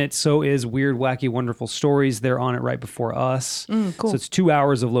 we're on it. So is Weird, Wacky, Wonderful Stories. They're on it right before us. Cool. So it's 2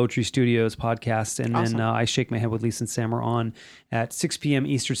 hours of Low Tree Studios podcast. And then I Shake My Head with Lisa and Sam are on at 6 p.m.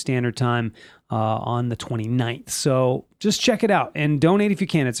 Eastern Standard Time on the 29th. So just check it out and donate if you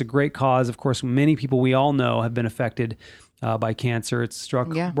can. It's a great cause. Of course, many people we all know have been affected by cancer. It's struck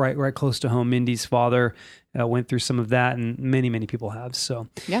right close to home. Mindy's father went through some of that, and many, many people have. So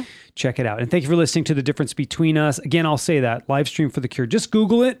check it out. And thank you for listening to The Difference Between Us. Again, I'll say that. Live stream for The Cure. Just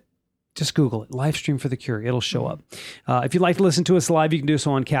Google it. Just Google it. Live stream for The Cure. It'll show up. If you'd like to listen to us live, you can do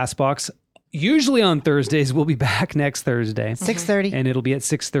so on CastBox. Usually on Thursdays. We'll be back next Thursday. 6:30. And it'll be at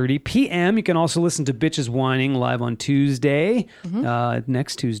 6:30 p.m. You can also listen to Bitches Whining live on Tuesday,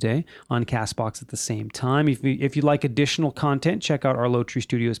 next Tuesday, on CastBox at the same time. If you'd like additional content, check out our Low Tree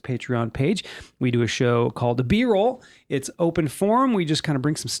Studios Patreon page. We do a show called The B-Roll. It's open forum. We just kind of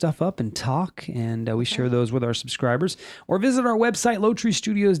bring some stuff up and talk, and we share those with our subscribers. Or visit our website,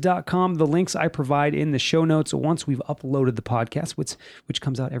 lowtreestudios.com. The links I provide in the show notes once we've uploaded the podcast, which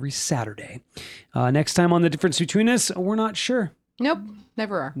comes out every Saturday. Next time on The Difference Between Us, we're not sure. Nope,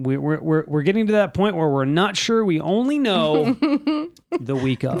 never are. We're getting to that point where we're not sure. We only know the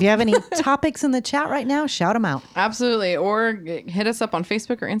week of. If you have any topics in the chat right now, shout them out. Absolutely. Or hit us up on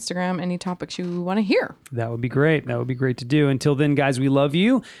Facebook or Instagram, any topics you want to hear. That would be great. That would be great to do. Until then, guys, we love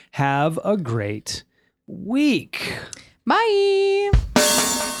you. Have a great week. Bye.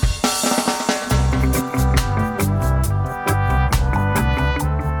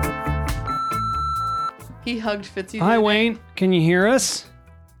 He hugged Fitz the Hi, other day. Wayne. Can you hear us?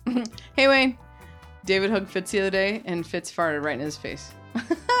 Hey, Wayne. David hugged Fitz the other day, and Fitz farted right in his face.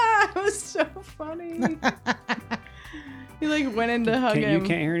 It was so funny. He like went in to hug You him.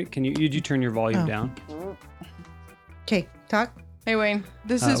 can't hear it? Did you turn your volume down? Okay, talk. Hey, Wayne.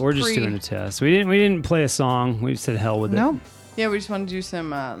 This is we're just doing a test. We didn't play a song. We said hell with it. Nope. Yeah, we just want to do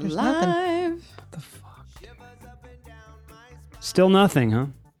some live. nothing. What the fuck? Still nothing, huh?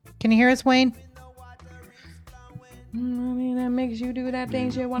 Can you hear us, Wayne? That makes you do that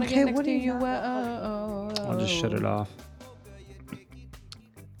thing you want to Okay, get next what to do you you. I'll just shut it off.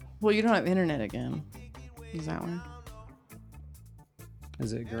 Well, you don't have internet again. Is that one?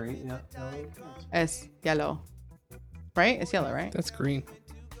 Is it green? Yeah. It's yellow. Right? It's yellow, right? That's green.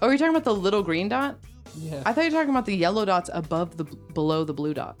 Oh, you're talking about the little green dot? Yeah. I thought you were talking about the yellow dots above below the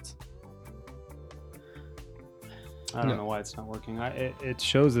blue dots. I don't know why it's not working. It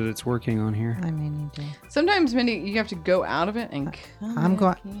shows that it's working on here. I may need to. Sometimes, Mindy, you have to go out of it and I'm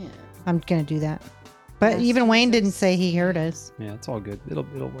going to do that. But even Wayne didn't say he heard us. Yeah, it's all good. It'll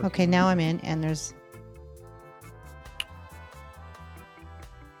work. Okay, now I'm in, and there's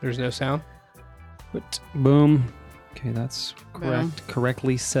no sound. But boom. Okay, that's correct. Boom.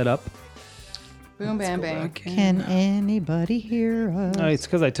 Correctly set up. boom, bam, bang. Can anybody hear us? It's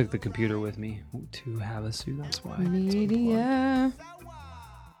because I took the computer with me to Havasu. That's why. Media.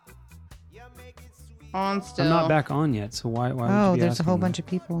 On still. I'm not back on yet, so why would you be There's a whole asking bunch of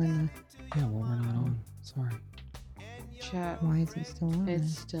people in Yeah, well, we're not on. Sorry. Chat. the. Why is it still on?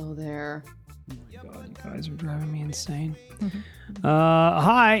 It's still there. Oh my god, you guys are driving me insane.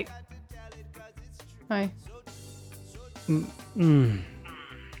 Hi. Hi.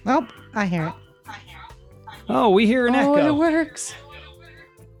 Oh, I hear it. Oh, we hear an Oh, it echo. works.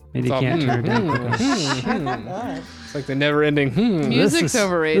 Maybe you can't turn it down. It's like the never-ending. Music's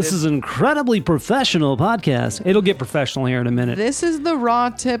overrated. This is an incredibly professional podcast. It'll get professional here in a minute. This is the raw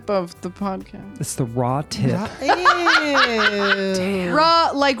tip of the podcast. It's the raw tip. Ew.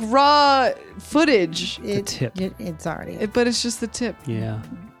 Raw footage. tip. It's already. But it's just the tip. Yeah.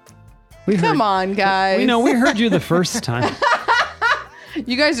 Come on, guys. We heard you the first time.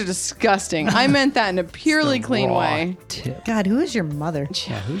 You guys are disgusting. I meant that in a purely The clean raw way. Tip. God, who is your mother?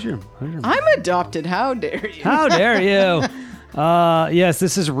 Yeah, who's your I'm adopted. How dare you? How dare you? Yes,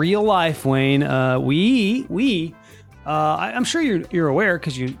 this is real life, Wayne. I'm sure you're aware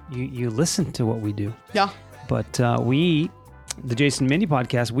because you listen to what we do. Yeah. But the Jason and Mindy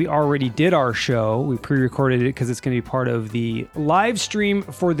podcast, we already did our show. We pre-recorded it because it's going to be part of the live stream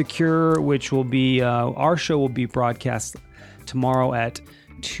for The Cure, which will be, our show will be broadcast tomorrow at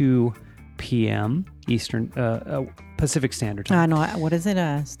 2 p.m. Eastern, Pacific Standard Time. No, what is it?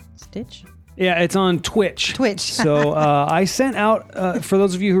 Stitch? Yeah, it's on Twitch. So I sent out, for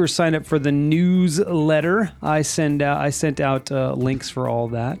those of you who are signed up for the newsletter, I sent out links for all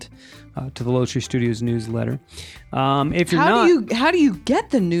that to the Low Tree Studios newsletter. If you're how do you get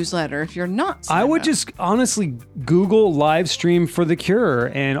the newsletter if you're not signed I would up? just honestly Google live stream for The Cure,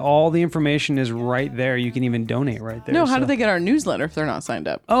 and all the information is right there. You can even donate right there. No, how do they get our newsletter if they're not signed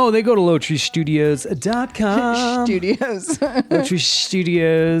up? Oh, they go to lowtreestudios.com. Studios. Low Tree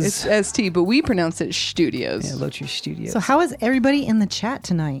Studios. It's ST, but we pronounce it studios. Yeah, Low Tree Studios. So how is everybody in the chat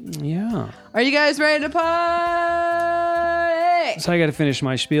tonight? Yeah. Are you guys ready to party? So I got to finish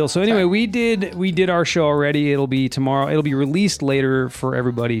my spiel. So anyway, we did our show already. It'll be tomorrow. It'll be released later for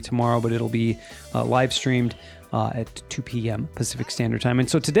everybody tomorrow, but it'll be live streamed at 2 p.m. Pacific Standard Time. And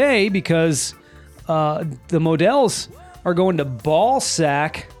so today, because the Models are going to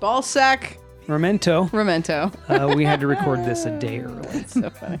Ballsack, Memento, we had to record this a day early. So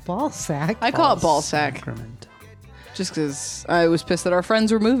funny. Ball sack. I call it ball sack Sacramento. just because I was pissed that our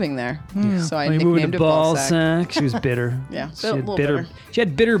friends were moving there. So I Are you moving nicknamed to it ball sack. Ballsack? She was bitter. Yeah, she a had little bitter. bitter. She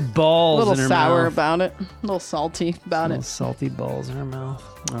had bitter balls A little in her sour mouth. about it. A little salty about Little it. salty balls in her mouth.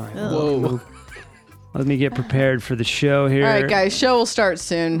 All right. Whoa. Let me get prepared for the show here. All right, guys, show will start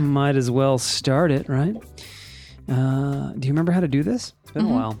soon. Might as well start it, right? Do you remember how to do this? It's been a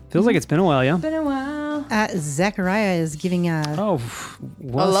while. Feels like it's been a while, yeah? Been a while. Zachariah is giving a. Oh,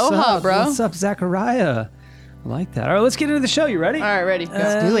 what's Aloha, up? bro. What's up, Zachariah? I like that. All right, let's get into the show. You ready? All right, ready. Go.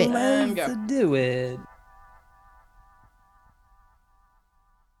 Let's do it. Let's go. do it.